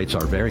loan rates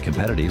are very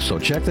competitive, so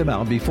check them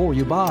out before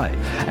you buy.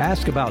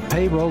 Ask about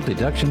payroll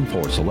deduction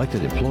for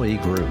selected employee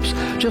groups.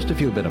 Just a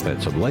few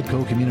benefits of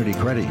Ledco Community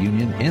Credit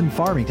Union in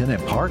Farmington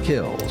and Park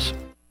Hills.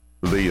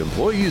 The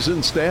employees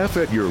and staff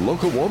at your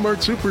local Walmart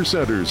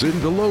Supercenters in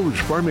Deloge,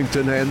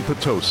 Farmington, and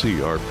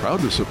Potosi are proud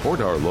to support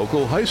our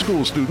local high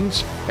school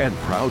students and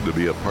proud to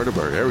be a part of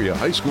our area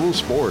high school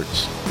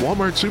sports.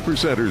 Walmart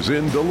Supercenters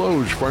in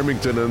Deloge,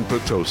 Farmington, and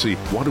Potosi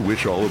want to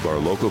wish all of our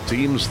local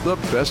teams the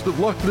best of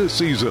luck this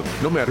season.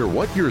 No matter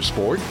what your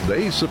sport,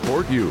 they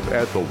support you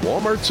at the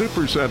Walmart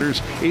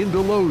Supercenters in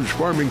Deloge,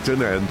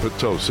 Farmington, and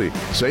Potosi.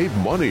 Save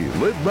money,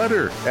 live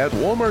better at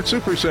Walmart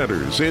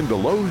Supercenters in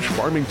Deloge,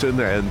 Farmington,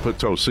 and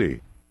Potosi.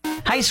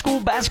 High school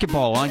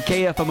basketball on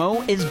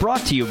KFMO is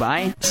brought to you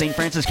by St.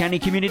 Francis County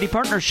Community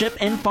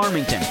Partnership in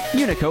Farmington,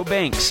 Unico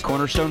Banks,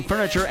 Cornerstone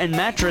Furniture and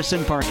Mattress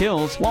in Park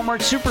Hills,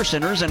 Walmart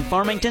Supercenters in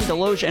Farmington,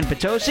 Deloge, and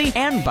Potosi,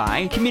 and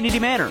by Community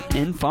Manor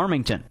in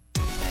Farmington.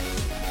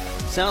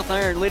 South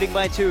Iron leading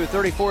by 2,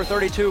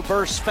 34-32.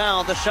 Burst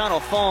foul. The shot will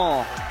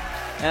fall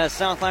as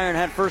South Iron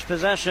had first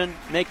possession.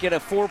 Make it a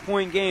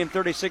 4-point game,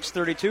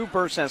 36-32.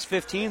 Burst has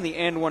 15, the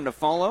and one to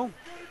follow.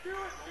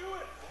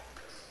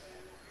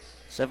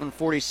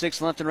 7:46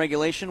 left in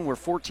regulation. We're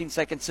 14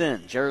 seconds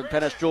in. Jared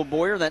Pettis, Joel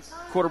Boyer. That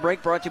quarter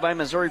break brought to you by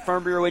Missouri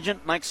Farm Bureau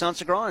agent Mike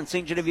Sansegraw on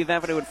St. Genevieve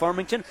Avenue in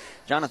Farmington.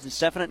 Jonathan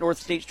Steffen at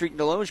North State Street in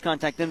Deloge.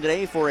 Contact them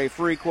today for a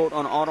free quote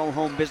on auto,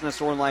 home, business,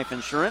 or life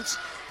insurance.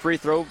 Free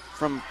throw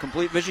from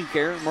Complete Vision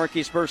Care.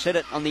 Marquise Burst hit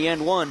it on the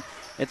end one.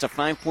 It's a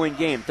 5-point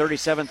game,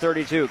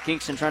 37-32.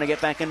 Kingston trying to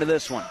get back into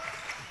this one.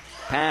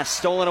 Pass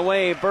stolen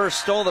away.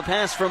 Burst stole the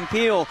pass from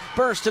Peel.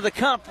 Burst to the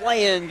cup.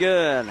 Lay in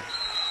good.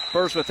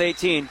 Burst with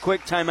 18.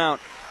 Quick timeout.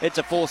 It's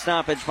a full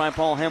stoppage by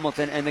Paul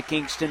Hamilton and the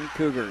Kingston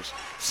Cougars.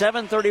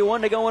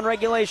 7:31 to go in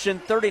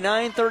regulation.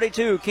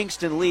 39-32.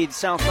 Kingston leads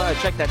South.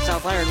 Check that.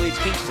 South Iron leads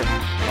Kingston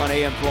on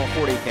AM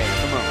 1240K.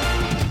 Come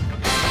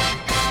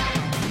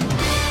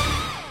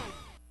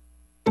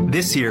on.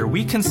 This year,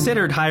 we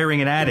considered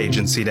hiring an ad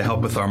agency to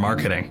help with our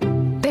marketing.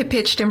 They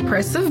pitched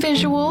impressive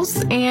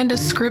visuals and a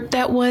script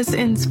that was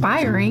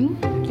inspiring.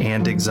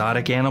 And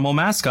exotic animal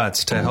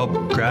mascots to help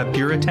grab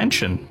your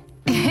attention.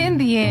 In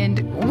the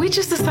end, we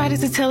just decided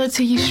to tell it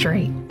to you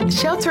straight.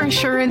 Shelter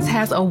Insurance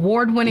has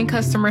award-winning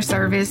customer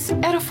service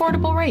at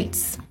affordable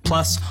rates.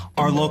 Plus,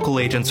 our local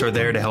agents are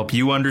there to help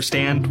you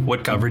understand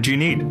what coverage you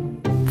need.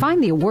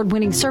 Find the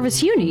award-winning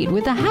service you need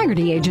with the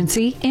Haggerty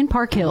Agency in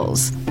Park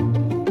Hills.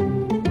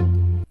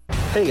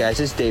 Hey guys,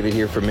 it's David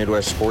here from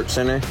Midwest Sports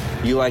Center.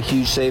 You like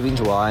huge savings?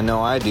 Well, I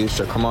know I do,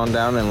 so come on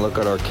down and look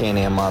at our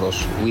Can-Am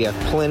models. We have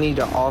plenty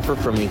to offer,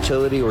 from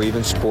utility or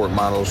even sport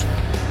models.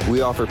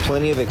 We offer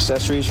plenty of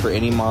accessories for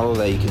any model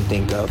that you can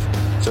think of.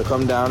 So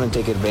come down and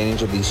take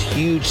advantage of these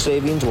huge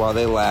savings while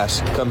they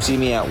last. Come see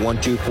me at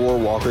 124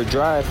 Walker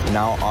Drive,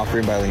 now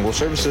offering bilingual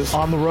services.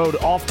 On the road,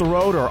 off the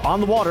road, or on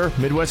the water,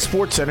 Midwest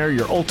Sports Center,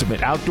 your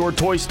ultimate outdoor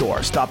toy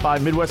store. Stop by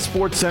Midwest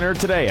Sports Center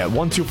today at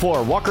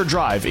 124 Walker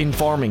Drive in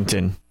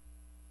Farmington.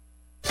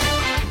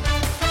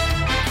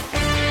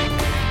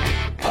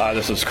 Hi,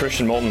 this is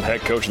Christian Moulton,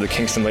 head coach of the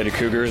Kingston Lady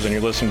Cougars, and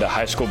you're listening to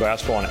high school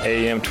basketball on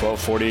AM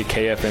 1240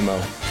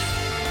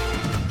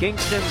 KFMO.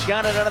 Kingston's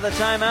got it out of the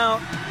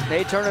timeout.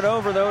 They turn it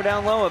over, though,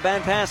 down low. A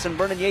bad pass, and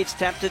Brennan Yates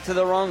tapped it to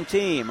the wrong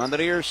team. On the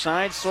near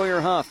side,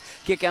 Sawyer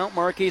Huff. Kick out,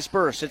 Marquise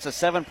Burst. It's a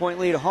 7-point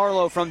lead.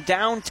 Harlow from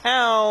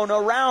downtown,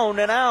 around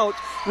and out.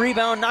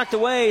 Rebound knocked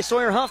away.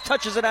 Sawyer Huff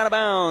touches it out of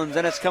bounds,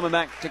 and it's coming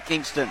back to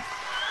Kingston.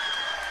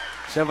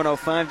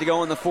 7:05 to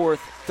go in the fourth,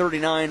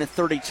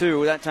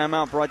 39-32. That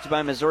timeout brought to you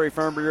by Missouri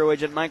Farm Bureau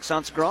agent Mike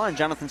Sansegraw and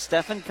Jonathan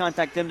Steffen.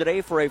 Contact them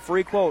today for a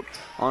free quote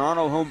on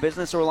auto, home,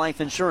 business, or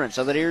life insurance.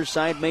 On the near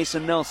side,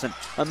 Mason Nelson.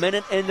 A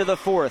minute into the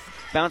fourth.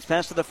 Bounce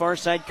pass to the far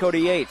side, Cody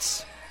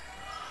Yates.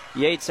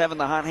 Yates having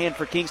the hot hand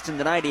for Kingston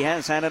tonight. He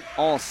has had it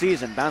all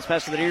season. Bounce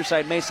pass to the near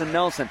side, Mason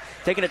Nelson.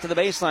 Taking it to the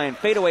baseline.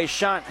 Fadeaway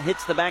shot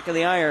hits the back of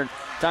the iron.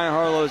 Ty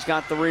Harlow's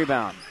got the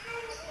rebound.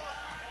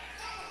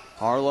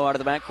 Harlow out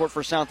of the backcourt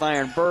for South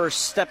Iron.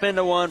 Burst, step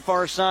into one,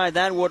 far side.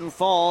 That wouldn't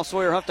fall.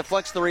 Sawyer Huff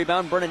deflects the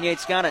rebound. Brennan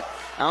Yates got it.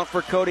 Out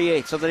for Cody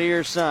Yates on the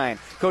near side.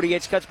 Cody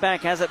Yates cuts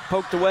back, has it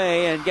poked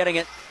away, and getting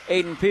it,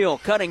 Aiden Peel.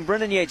 Cutting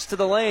Brennan Yates to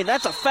the lane.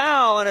 That's a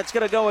foul, and it's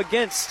going to go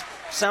against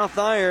South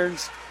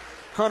Iron's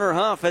Hunter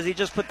Huff as he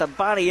just put the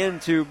body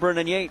into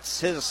Brennan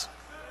Yates, his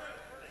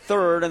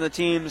third and the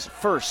team's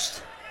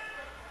first.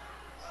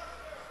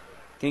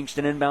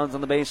 Kingston inbounds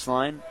on the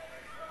baseline.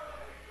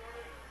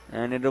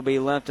 And it'll be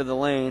left of the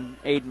lane.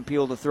 Aiden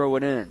Peel to throw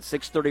it in.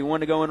 6:31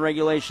 to go in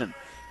regulation.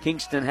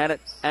 Kingston had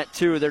it at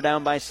 2. They're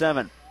down by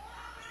 7.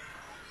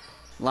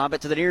 Lob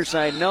it to the near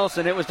side.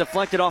 Nelson. It was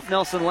deflected off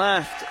Nelson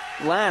last,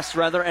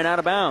 and out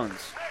of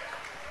bounds.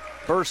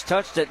 Burst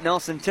touched it.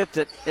 Nelson tipped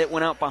it. It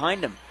went out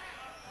behind him.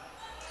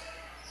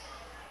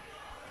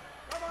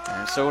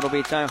 And so it'll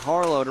be Ty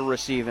Harlow to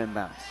receive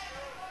inbound.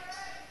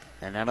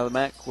 And out of the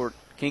backcourt,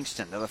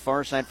 Kingston to the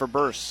far side for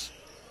Burst.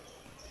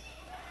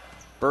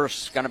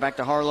 Burst got it back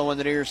to Harlow on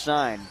the near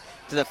side.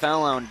 To the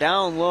foul line.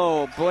 Down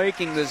low,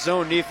 breaking the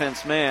zone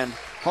defense, man.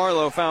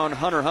 Harlow found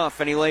Hunter Huff,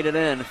 and he laid it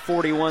in.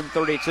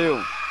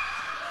 41-32.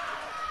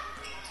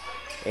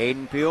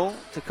 Aiden Peel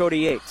to Cody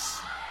Yates.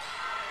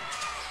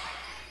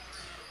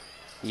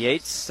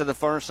 Yates to the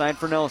far side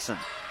for Nelson.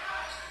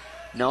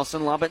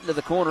 Nelson lob it into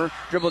the corner.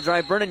 Dribble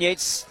drive, Brennan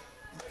Yates.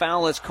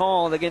 Foul is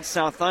called against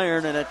South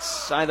Iron, and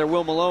it's either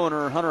Will Malone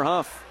or Hunter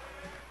Huff.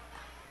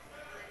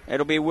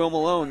 It'll be Will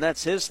Malone.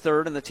 That's his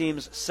third and the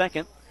team's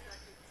second.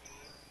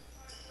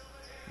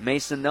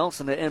 Mason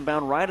Nelson to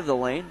inbound right of the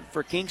lane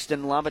for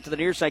Kingston. Lob it to the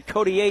near side.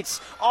 Cody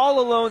Yates all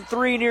alone.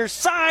 3 near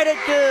side. It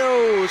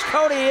goes.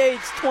 Cody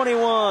Yates,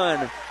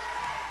 21.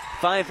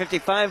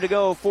 5:55 to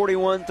go.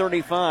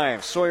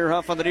 41-35. Sawyer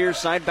Huff on the near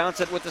side.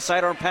 Bounce it with the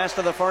sidearm pass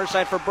to the far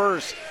side for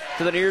Burst.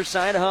 To the near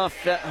side, Huff.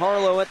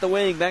 Harlow at the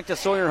wing. Back to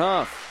Sawyer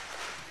Huff.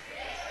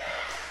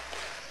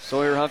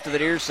 Sawyer Huff to the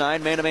near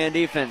side, man-to-man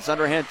defense.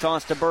 Underhand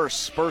toss to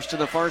Burst. Burst to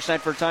the far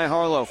side for Ty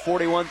Harlow.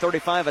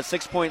 41-35, a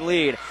 6-point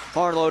lead.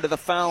 Harlow to the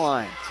foul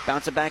line.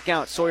 Bounce it back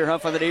out. Sawyer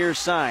Huff on the near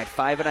side.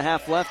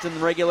 5.5 left in the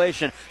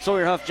regulation.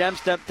 Sawyer Huff jab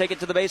step, take it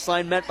to the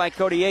baseline, met by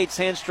Cody Yates.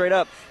 Hands straight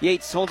up.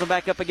 Yates holds him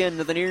back up again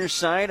to the near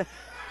side.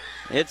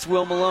 It's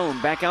Will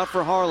Malone. Back out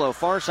for Harlow.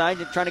 Far side,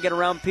 trying to get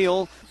around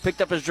Peel.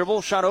 Picked up his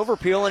dribble, shot over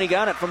Peel, and he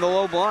got it from the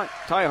low block.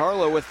 Ty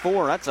Harlow with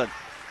 4. That's a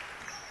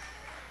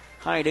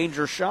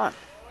high-danger shot.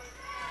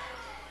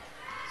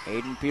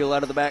 Aiden Peel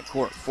out of the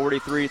backcourt,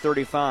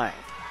 43-35.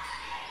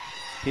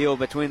 Peel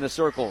between the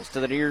circles to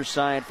the near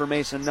side for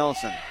Mason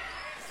Nelson.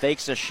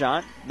 Fakes a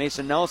shot.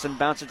 Mason Nelson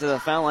bounces to the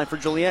foul line for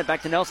Juliet.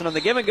 Back to Nelson on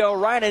the give and go,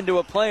 right into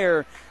a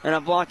player, and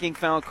a blocking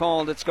foul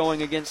called. It's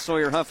going against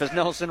Sawyer Huff as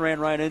Nelson ran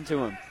right into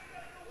him.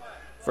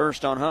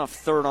 First on Huff,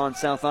 third on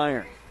South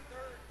Iron.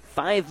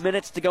 5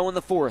 minutes to go in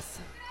the fourth.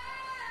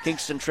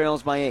 Kingston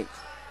trails by 8.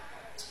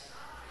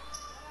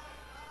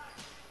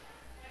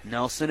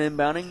 Nelson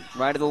inbounding,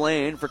 right of the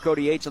lane for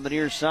Cody Yates on the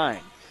near side.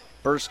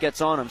 Burst gets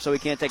on him, so he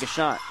can't take a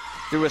shot.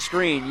 Through a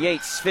screen,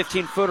 Yates,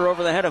 15-footer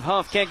over the head of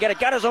Huff, can't get it,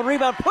 got his own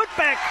rebound, put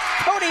back,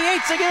 Cody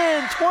Yates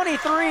again,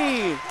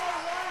 23.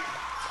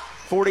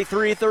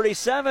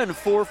 43-37,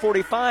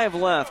 4:45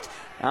 left.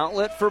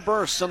 Outlet for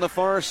Burst on the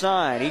far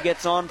side. He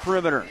gets on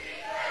perimeter.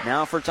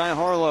 Now for Ty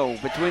Harlow,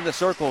 between the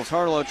circles.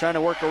 Harlow trying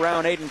to work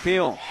around Aiden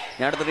Peel.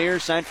 Now to the near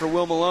side for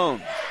Will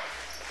Malone.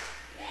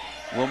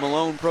 Will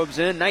Malone probes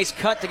in. Nice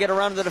cut to get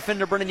around the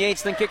defender, Brennan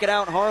Yates, then kick it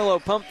out. Harlow,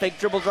 pump fake,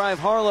 dribble drive.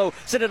 Harlow,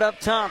 sit it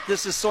up top.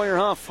 This is Sawyer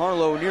Huff.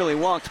 Harlow nearly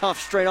walked.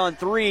 Huff straight on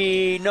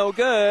three. No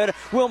good.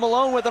 Will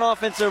Malone with an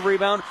offensive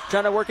rebound.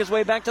 Trying to work his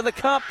way back to the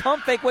cup.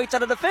 Pump fake, waits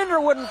on a defender,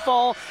 wouldn't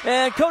fall.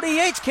 And Cody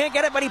Yates can't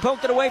get it, but he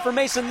poked it away for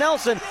Mason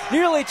Nelson.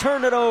 Nearly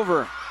turned it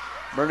over.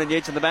 Brennan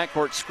Yates in the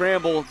backcourt.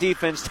 Scramble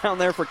defense down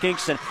there for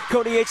Kingston.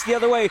 Cody Yates the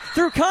other way.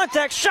 Through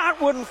contact.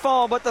 Shot wouldn't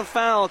fall, but the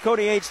foul.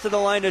 Cody Yates to the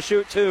line to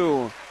shoot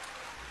two.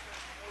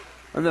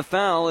 And the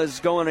foul is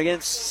going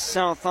against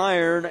South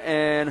Iron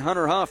and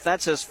Hunter Huff.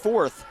 That's his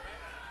fourth.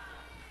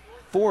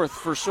 Fourth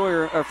for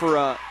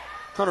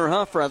Hunter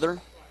Huff,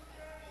 rather.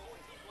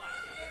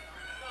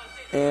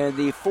 And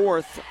the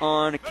fourth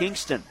on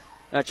Kingston.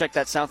 Check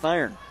that, South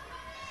Iron.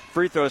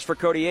 Free throws for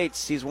Cody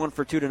Yates. He's 1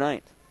 for 2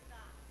 tonight.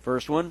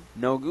 First one,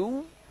 no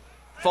good.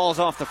 Falls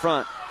off the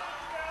front.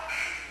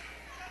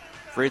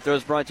 Free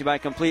throws brought to you by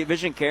Complete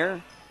Vision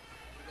Care.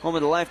 Home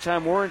of the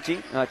lifetime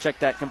warranty. Check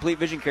that, Complete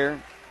Vision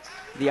Care.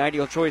 The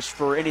ideal choice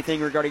for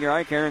anything regarding your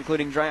eye care,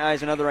 including dry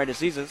eyes and other eye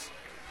diseases.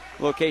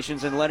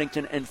 Locations in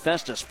Leadington and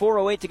Festus.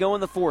 4:08 to go in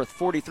the fourth.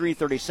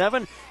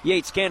 43-37.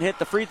 Yates can't hit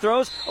the free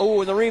throws. Oh,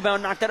 and the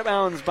rebound knocked out of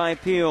bounds by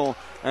Peel.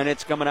 And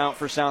it's coming out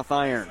for South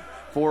Iron.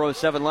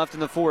 4:07 left in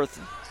the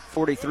fourth.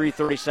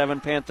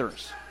 43-37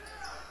 Panthers.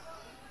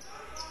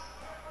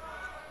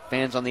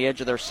 Fans on the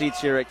edge of their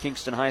seats here at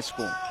Kingston High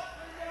School.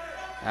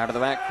 Out of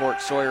the backcourt,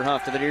 Sawyer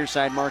Huff to the near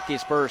side.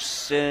 Marquise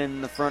Burse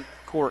in the front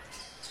court.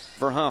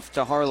 For Huff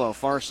to Harlow,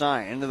 far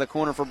side, into the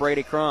corner for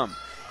Brady Crum.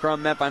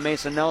 Crum met by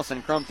Mason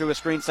Nelson. Crum through a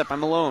screen set by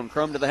Malone.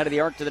 Crum to the head of the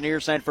arc to the near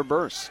side for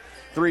Burse.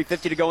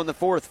 3:50 to go in the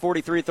fourth,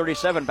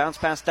 43-37. Bounce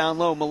pass down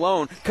low.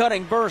 Malone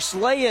cutting Burse,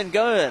 lay-in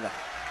good.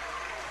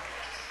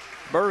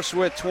 Burse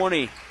with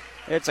 20.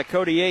 It's a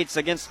Cody Yates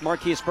against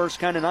Marquise Burse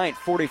kind of night,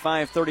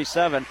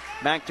 45-37.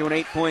 Back to an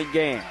 8-point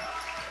game.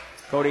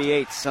 Cody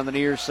Yates on the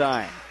near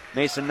side.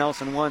 Mason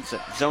Nelson wants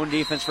it. Zone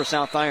defense for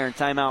South Iron.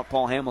 Timeout,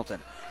 Paul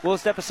Hamilton. We'll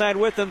step aside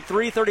with them.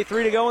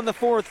 3:33 to go in the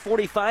fourth.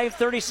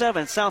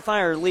 45-37. South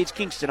Iron leads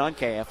Kingston on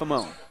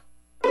KFMO.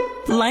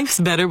 Life's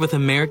better with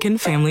American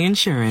Family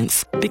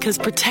Insurance because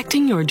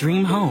protecting your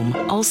dream home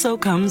also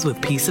comes with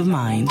peace of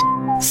mind.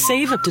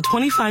 Save up to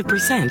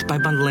 25% by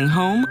bundling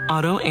home,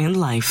 auto, and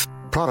life.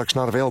 Products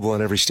not available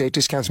in every state.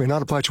 Discounts may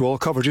not apply to all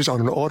coverages on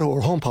an auto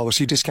or home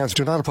policy. Discounts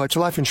do not apply to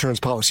life insurance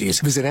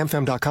policies. Visit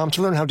amfam.com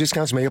to learn how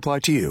discounts may apply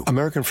to you.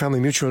 American Family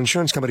Mutual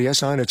Insurance Company,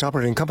 SI, and its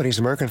operating companies,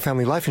 American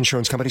Family Life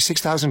Insurance Company,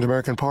 6000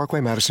 American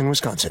Parkway, Madison,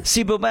 Wisconsin.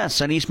 See Bill Bass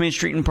on East Main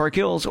Street in Park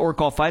Hills or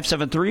call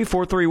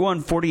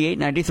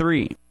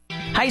 573-431-4893.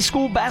 High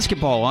school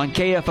basketball on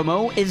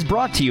KFMO is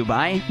brought to you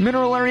by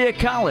Mineral Area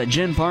College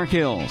in Park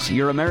Hills,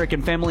 your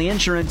American Family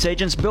Insurance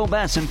agents Bill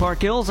Bass in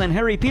Park Hills and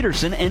Harry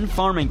Peterson in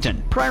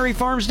Farmington, Prairie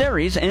Farms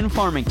Dairies in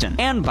Farmington,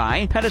 and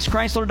by Pettis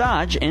Chrysler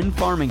Dodge in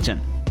Farmington.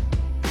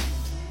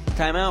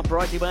 Timeout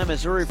brought to you by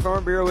Missouri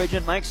Farm Bureau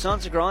agent Mike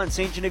Sansegraw on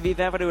St. Genevieve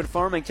Avenue in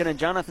Farmington and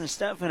Jonathan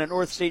Steffen at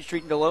North State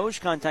Street in Deloge.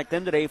 Contact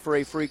them today for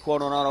a free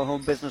quote on auto,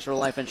 home, business, or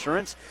life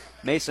insurance.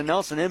 Mason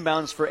Nelson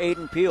inbounds for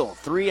Aiden Peel.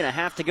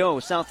 3.5 to go.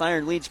 South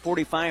Iron leads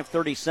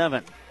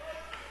 45-37.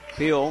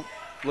 Peel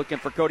looking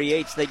for Cody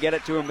Yates. They get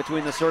it to him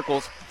between the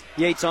circles.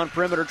 Yates on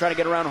perimeter trying to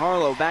get around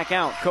Harlow. Back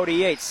out. Cody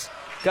Yates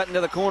cutting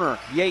to the corner.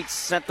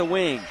 Yates at the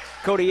wing.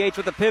 Cody Yates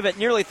with the pivot.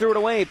 Nearly threw it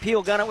away.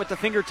 Peel got it with the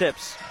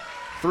fingertips.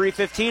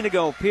 3:15 to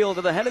go. Peel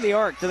to the head of the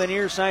arc to the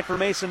near side for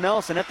Mason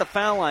Nelson at the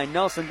foul line.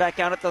 Nelson back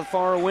out at the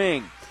far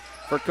wing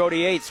for Cody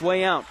Yates.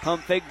 Way out.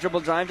 Pump fake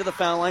dribble drive to the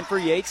foul line for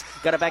Yates.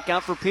 Got it back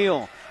out for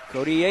Peel.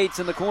 Cody Yates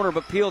in the corner,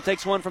 but Peel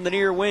takes one from the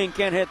near wing.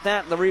 Can't hit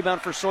that. And the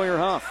rebound for Sawyer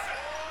Huff.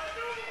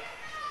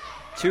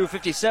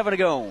 2:57 to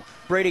go.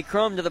 Brady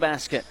Crum to the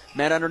basket.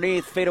 Met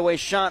underneath. Fadeaway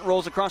shot.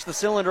 Rolls across the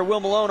cylinder. Will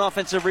Malone.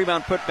 Offensive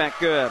rebound. Put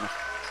back good.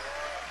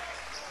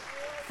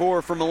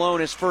 4 for Malone.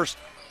 His first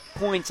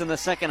points in the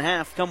second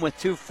half come with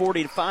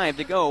 2:45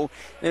 to go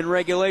in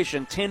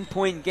regulation.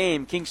 10-point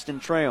game. Kingston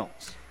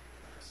trails.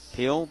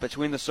 Peel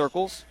between the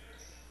circles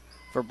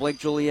for Blake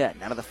Juliet.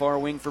 Out of the far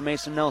wing for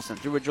Mason Nelson.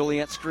 Through a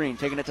Juliet screen.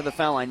 Taking it to the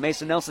foul line.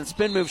 Mason Nelson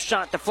spin move.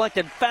 Shot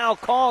deflected. Foul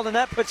called. And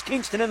that puts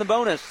Kingston in the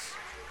bonus.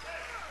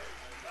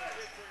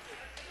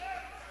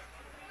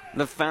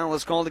 The foul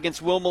is called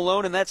against Will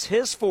Malone. And that's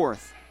his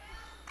fourth.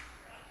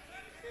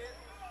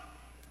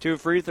 2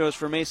 free throws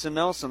for Mason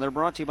Nelson. They're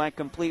brought to you by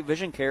Complete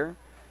Vision Care.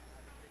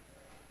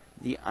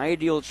 The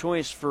ideal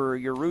choice for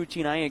your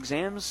routine eye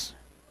exams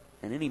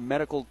and any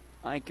medical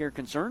eye care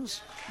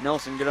concerns.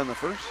 Nelson good on the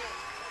first.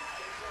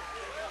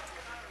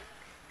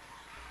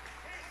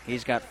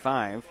 He's got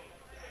 5.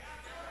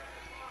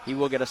 He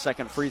will get a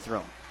second free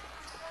throw.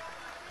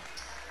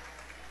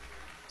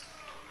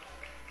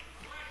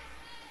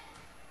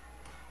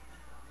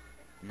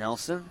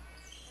 Nelson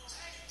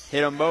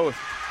hit them both.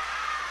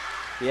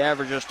 He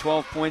averages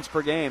 12 points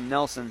per game.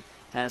 Nelson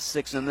has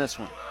 6 in this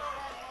one.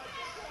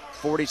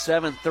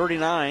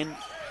 47-39.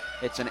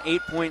 It's an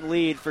 8-point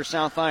lead for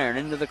South Iron.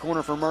 Into the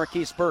corner for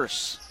Marquise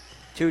Burse.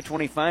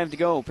 2:25 to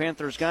go.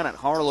 Panthers got it.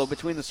 Harlow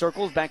between the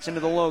circles, backs into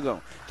the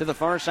logo. To the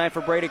far side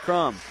for Brady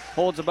Crum.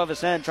 Holds above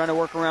his head, trying to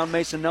work around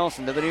Mason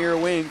Nelson. To the near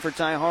wing for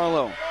Ty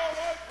Harlow.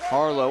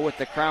 Harlow with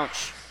the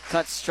crouch.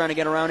 Cuts, trying to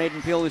get around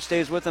Aiden Peel, who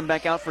stays with him.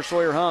 Back out for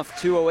Sawyer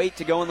Huff. 2:08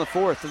 to go in the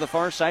fourth. To the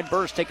far side.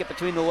 Burst, take it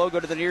between the logo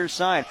to the near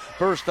side.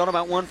 Burst thought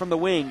about one from the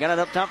wing. Got it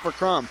up top for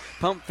Crum.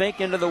 Pump fake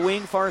into the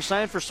wing, far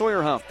side for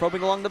Sawyer Huff.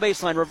 Probing along the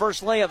baseline.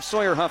 Reverse layup.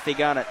 Sawyer Huff, he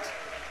got it.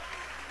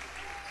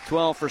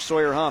 12 for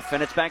Sawyer Huff,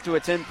 and it's back to a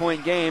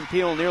 10-point game.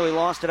 Peel nearly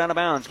lost it out of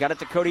bounds. Got it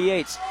to Cody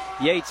Yates.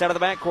 Yates out of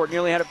the backcourt,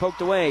 nearly had it poked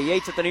away.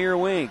 Yates at the near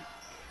wing.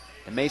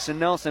 And Mason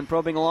Nelson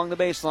probing along the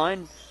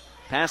baseline.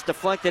 Pass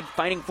deflected,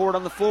 fighting for it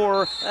on the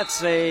floor.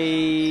 That's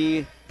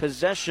a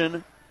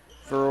possession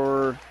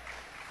for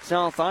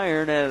South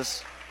Iron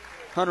as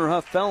Hunter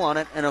Huff fell on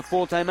it, and a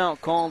full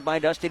timeout called by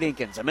Dusty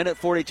Dinkins.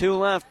 1:42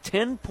 left,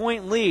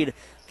 10-point lead.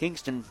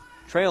 Kingston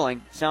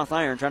trailing South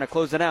Iron, trying to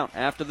close it out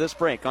after this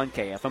break on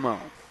KFMO.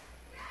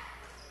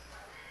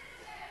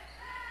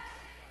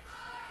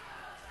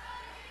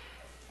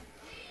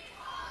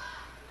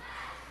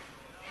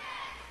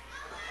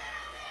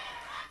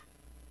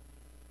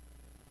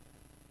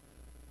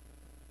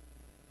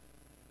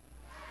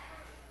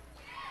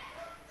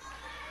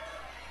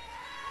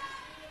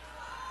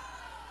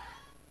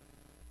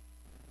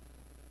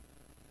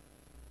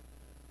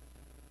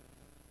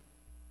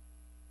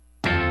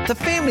 The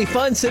Family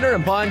Fun Center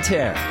in Bonne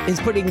Terre is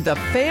putting the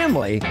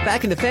family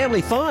back into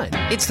family fun.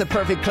 It's the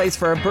perfect place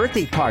for a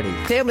birthday party,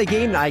 family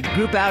game night,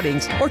 group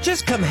outings, or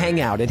just come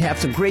hang out and have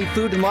some great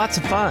food and lots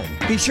of fun.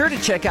 Be sure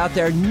to check out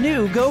their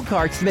new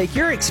go-karts to make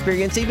your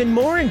experience even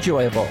more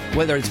enjoyable.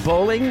 Whether it's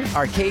bowling,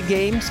 arcade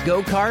games,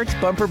 go-karts,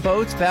 bumper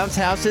boats, bounce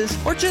houses,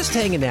 or just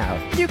hanging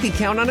out, you can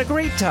count on a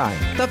great time.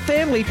 The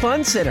Family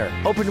Fun Center,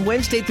 open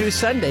Wednesday through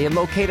Sunday and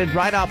located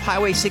right off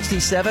Highway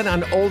 67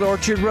 on Old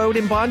Orchard Road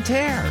in Bonne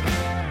Terre.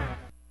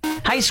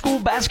 High school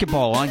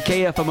basketball on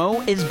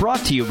KFMO is brought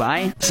to you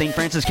by St.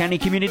 Francis County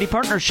Community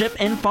Partnership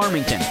in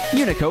Farmington,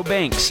 Unico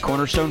Banks,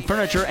 Cornerstone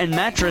Furniture and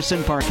Mattress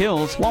in Park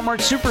Hills,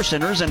 Walmart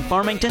Supercenters in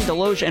Farmington,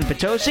 Deloge, and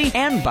Potosi,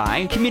 and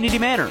by Community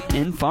Manor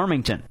in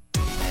Farmington.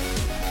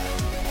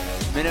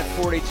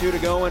 1:42 to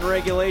go in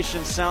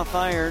regulation. South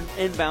Iron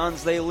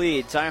inbounds, they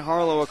lead. Ty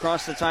Harlow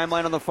across the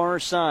timeline on the far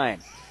side.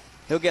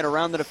 He'll get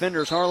around the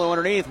defenders. Harlow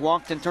underneath,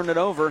 walked and turned it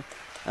over.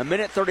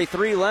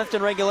 1:33 left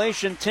in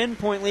regulation.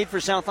 10-point lead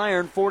for South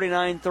Iron,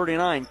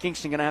 49-39.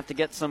 Kingston going to have to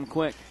get some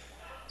quick.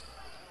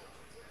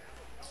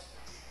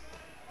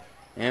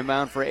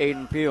 Inbound for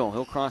Aiden Peel.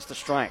 He'll cross the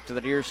stripe to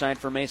the near side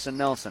for Mason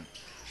Nelson.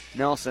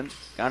 Nelson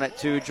got it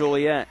to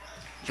Juliet.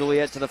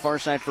 Juliet to the far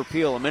side for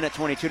Peel.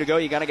 1:22 to go.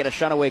 You got to get a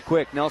shot away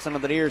quick. Nelson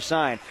on the near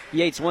side.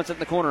 Yates wants it in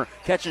the corner.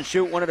 Catch and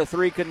shoot. 1 out of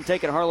 3. Couldn't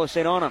take it. Harlow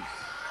stayed on him.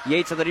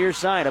 Yates on the near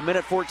side.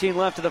 1:14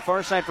 left to the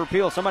far side for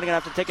Peel. Somebody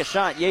going to have to take a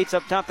shot. Yates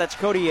up top. That's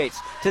Cody Yates.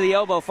 To the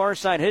elbow, far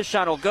side. His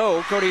shot will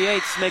go. Cody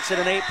Yates makes it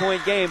an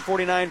 8-point game,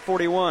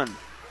 49-41.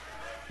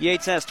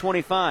 Yates has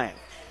 25.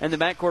 And the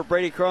backcourt,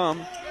 Brady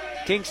Crum.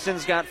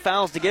 Kingston's got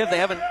fouls to give.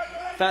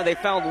 They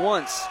fouled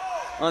once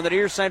on the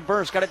near side.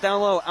 Burst got it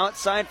down low.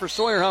 Outside for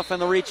Sawyer Huff,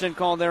 and the reach-in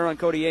call there on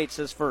Cody Yates,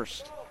 his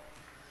first.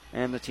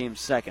 And the team's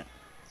second.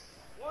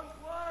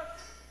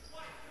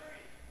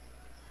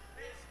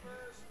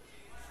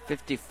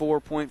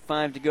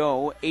 54.5 to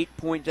go.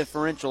 8-point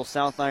differential.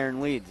 South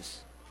Iron leads.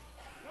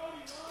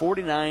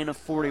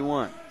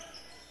 49-41.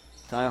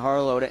 Ty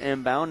Harlow to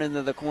inbound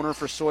into the corner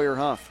for Sawyer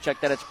Huff. Check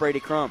that, it's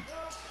Brady Crum.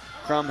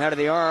 Crum head of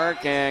the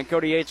arc, and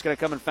Cody Yates going to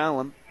come and foul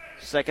him.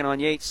 Second on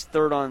Yates,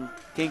 third on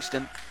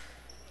Kingston.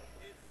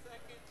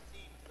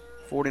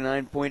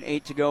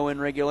 49.8 to go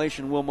in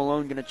regulation. Will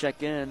Malone going to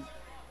check in.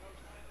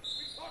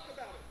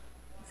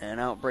 And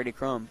out Brady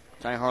Crum.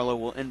 Ty Harlow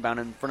will inbound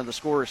in front of the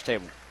scorer's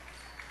table.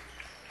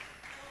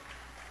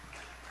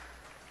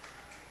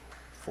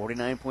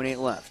 49.8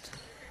 left.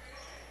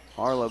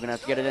 Harlow going to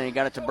have to get it in. He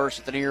got it to Burst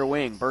at the near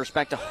wing. Burst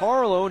back to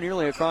Harlow,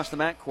 nearly across the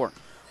backcourt.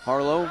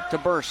 Harlow to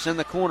Burst in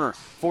the corner.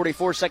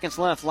 44 seconds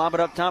left. Lob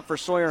it up top for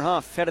Sawyer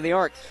Huff. Head of the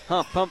arc.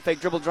 Huff, pump fake,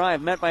 dribble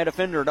drive. Met by a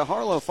defender. To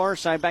Harlow, far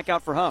side. Back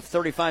out for Huff.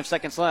 35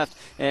 seconds left.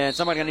 And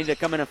somebody going to need to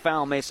come in and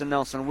foul. Mason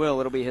Nelson will.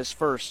 It'll be his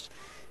first.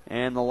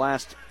 And the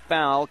last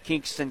foul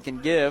Kingston can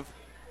give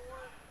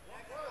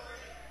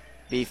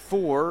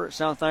before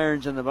South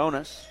Iron's in the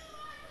bonus.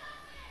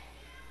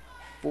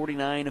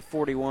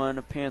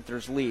 49-41,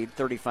 Panthers lead,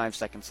 35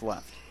 seconds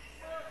left.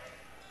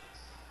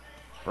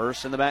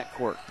 Burst in the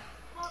backcourt.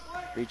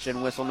 Reach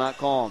in, whistle not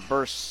called.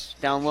 Burst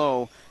down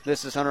low.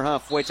 This is Hunter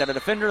Huff. Waits at a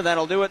defender.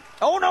 That'll do it.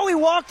 Oh, no, he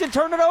walked and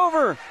turned it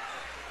over.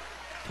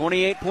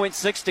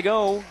 28.6 to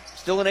go.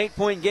 Still an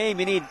 8-point game.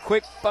 You need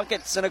quick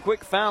buckets and a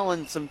quick foul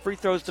and some free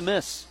throws to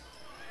miss.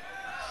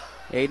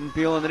 Aiden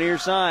Peel on the near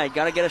side.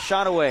 Got to get a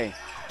shot away.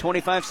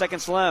 25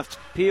 seconds left.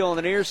 Peel on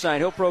the near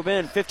side. He'll probe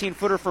in.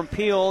 15-footer from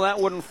Peel. That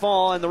wouldn't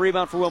fall. And the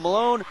rebound for Will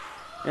Malone.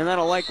 And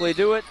that'll likely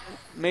do it.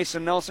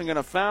 Mason Nelson going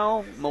to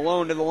foul.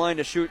 Malone to the line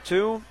to shoot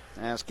two.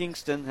 As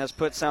Kingston has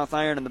put South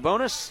Iron in the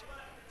bonus.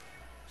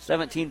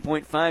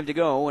 17.5 to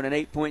go and an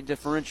 8-point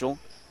differential.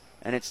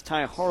 And it's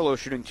Ty Harlow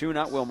shooting two,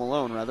 not Will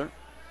Malone, rather.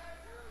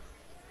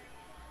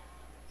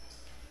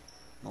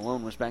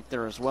 Malone was back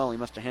there as well. He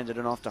must have handed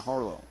it off to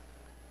Harlow.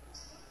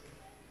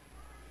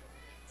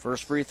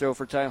 First free throw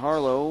for Ty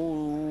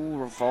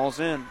Harlow falls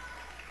in.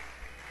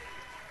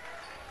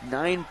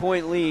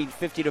 9-point lead,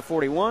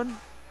 50-41.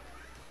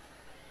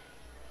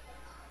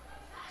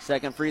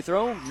 Second free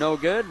throw, no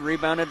good.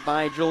 Rebounded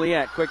by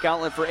Juliet. Quick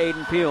outlet for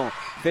Aiden Peel.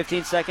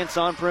 15 seconds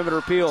on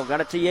perimeter. Peel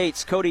got it to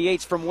Yates. Cody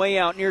Yates from way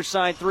out near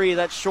side three.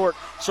 That's short.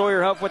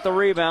 Sawyer Huff with the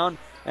rebound.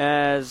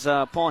 As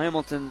Paul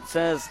Hamilton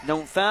says,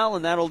 don't foul,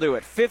 and that'll do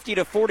it.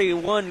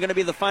 50-41 going to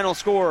be the final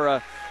score.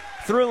 A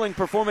thrilling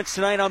performance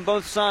tonight on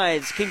both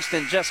sides.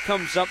 Kingston just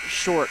comes up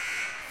short.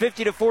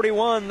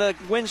 50-41, the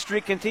win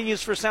streak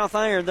continues for South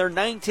Iron. They're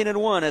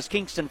 19-1 as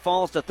Kingston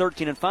falls to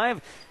 13-5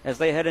 as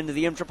they head into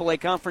the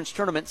MAAA Conference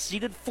Tournament,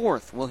 seeded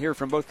 4th. We'll hear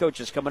from both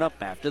coaches coming up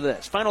after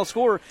this. Final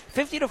score,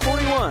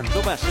 50-41.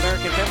 The Best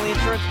American Family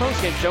Insurance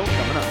postgame show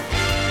coming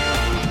up.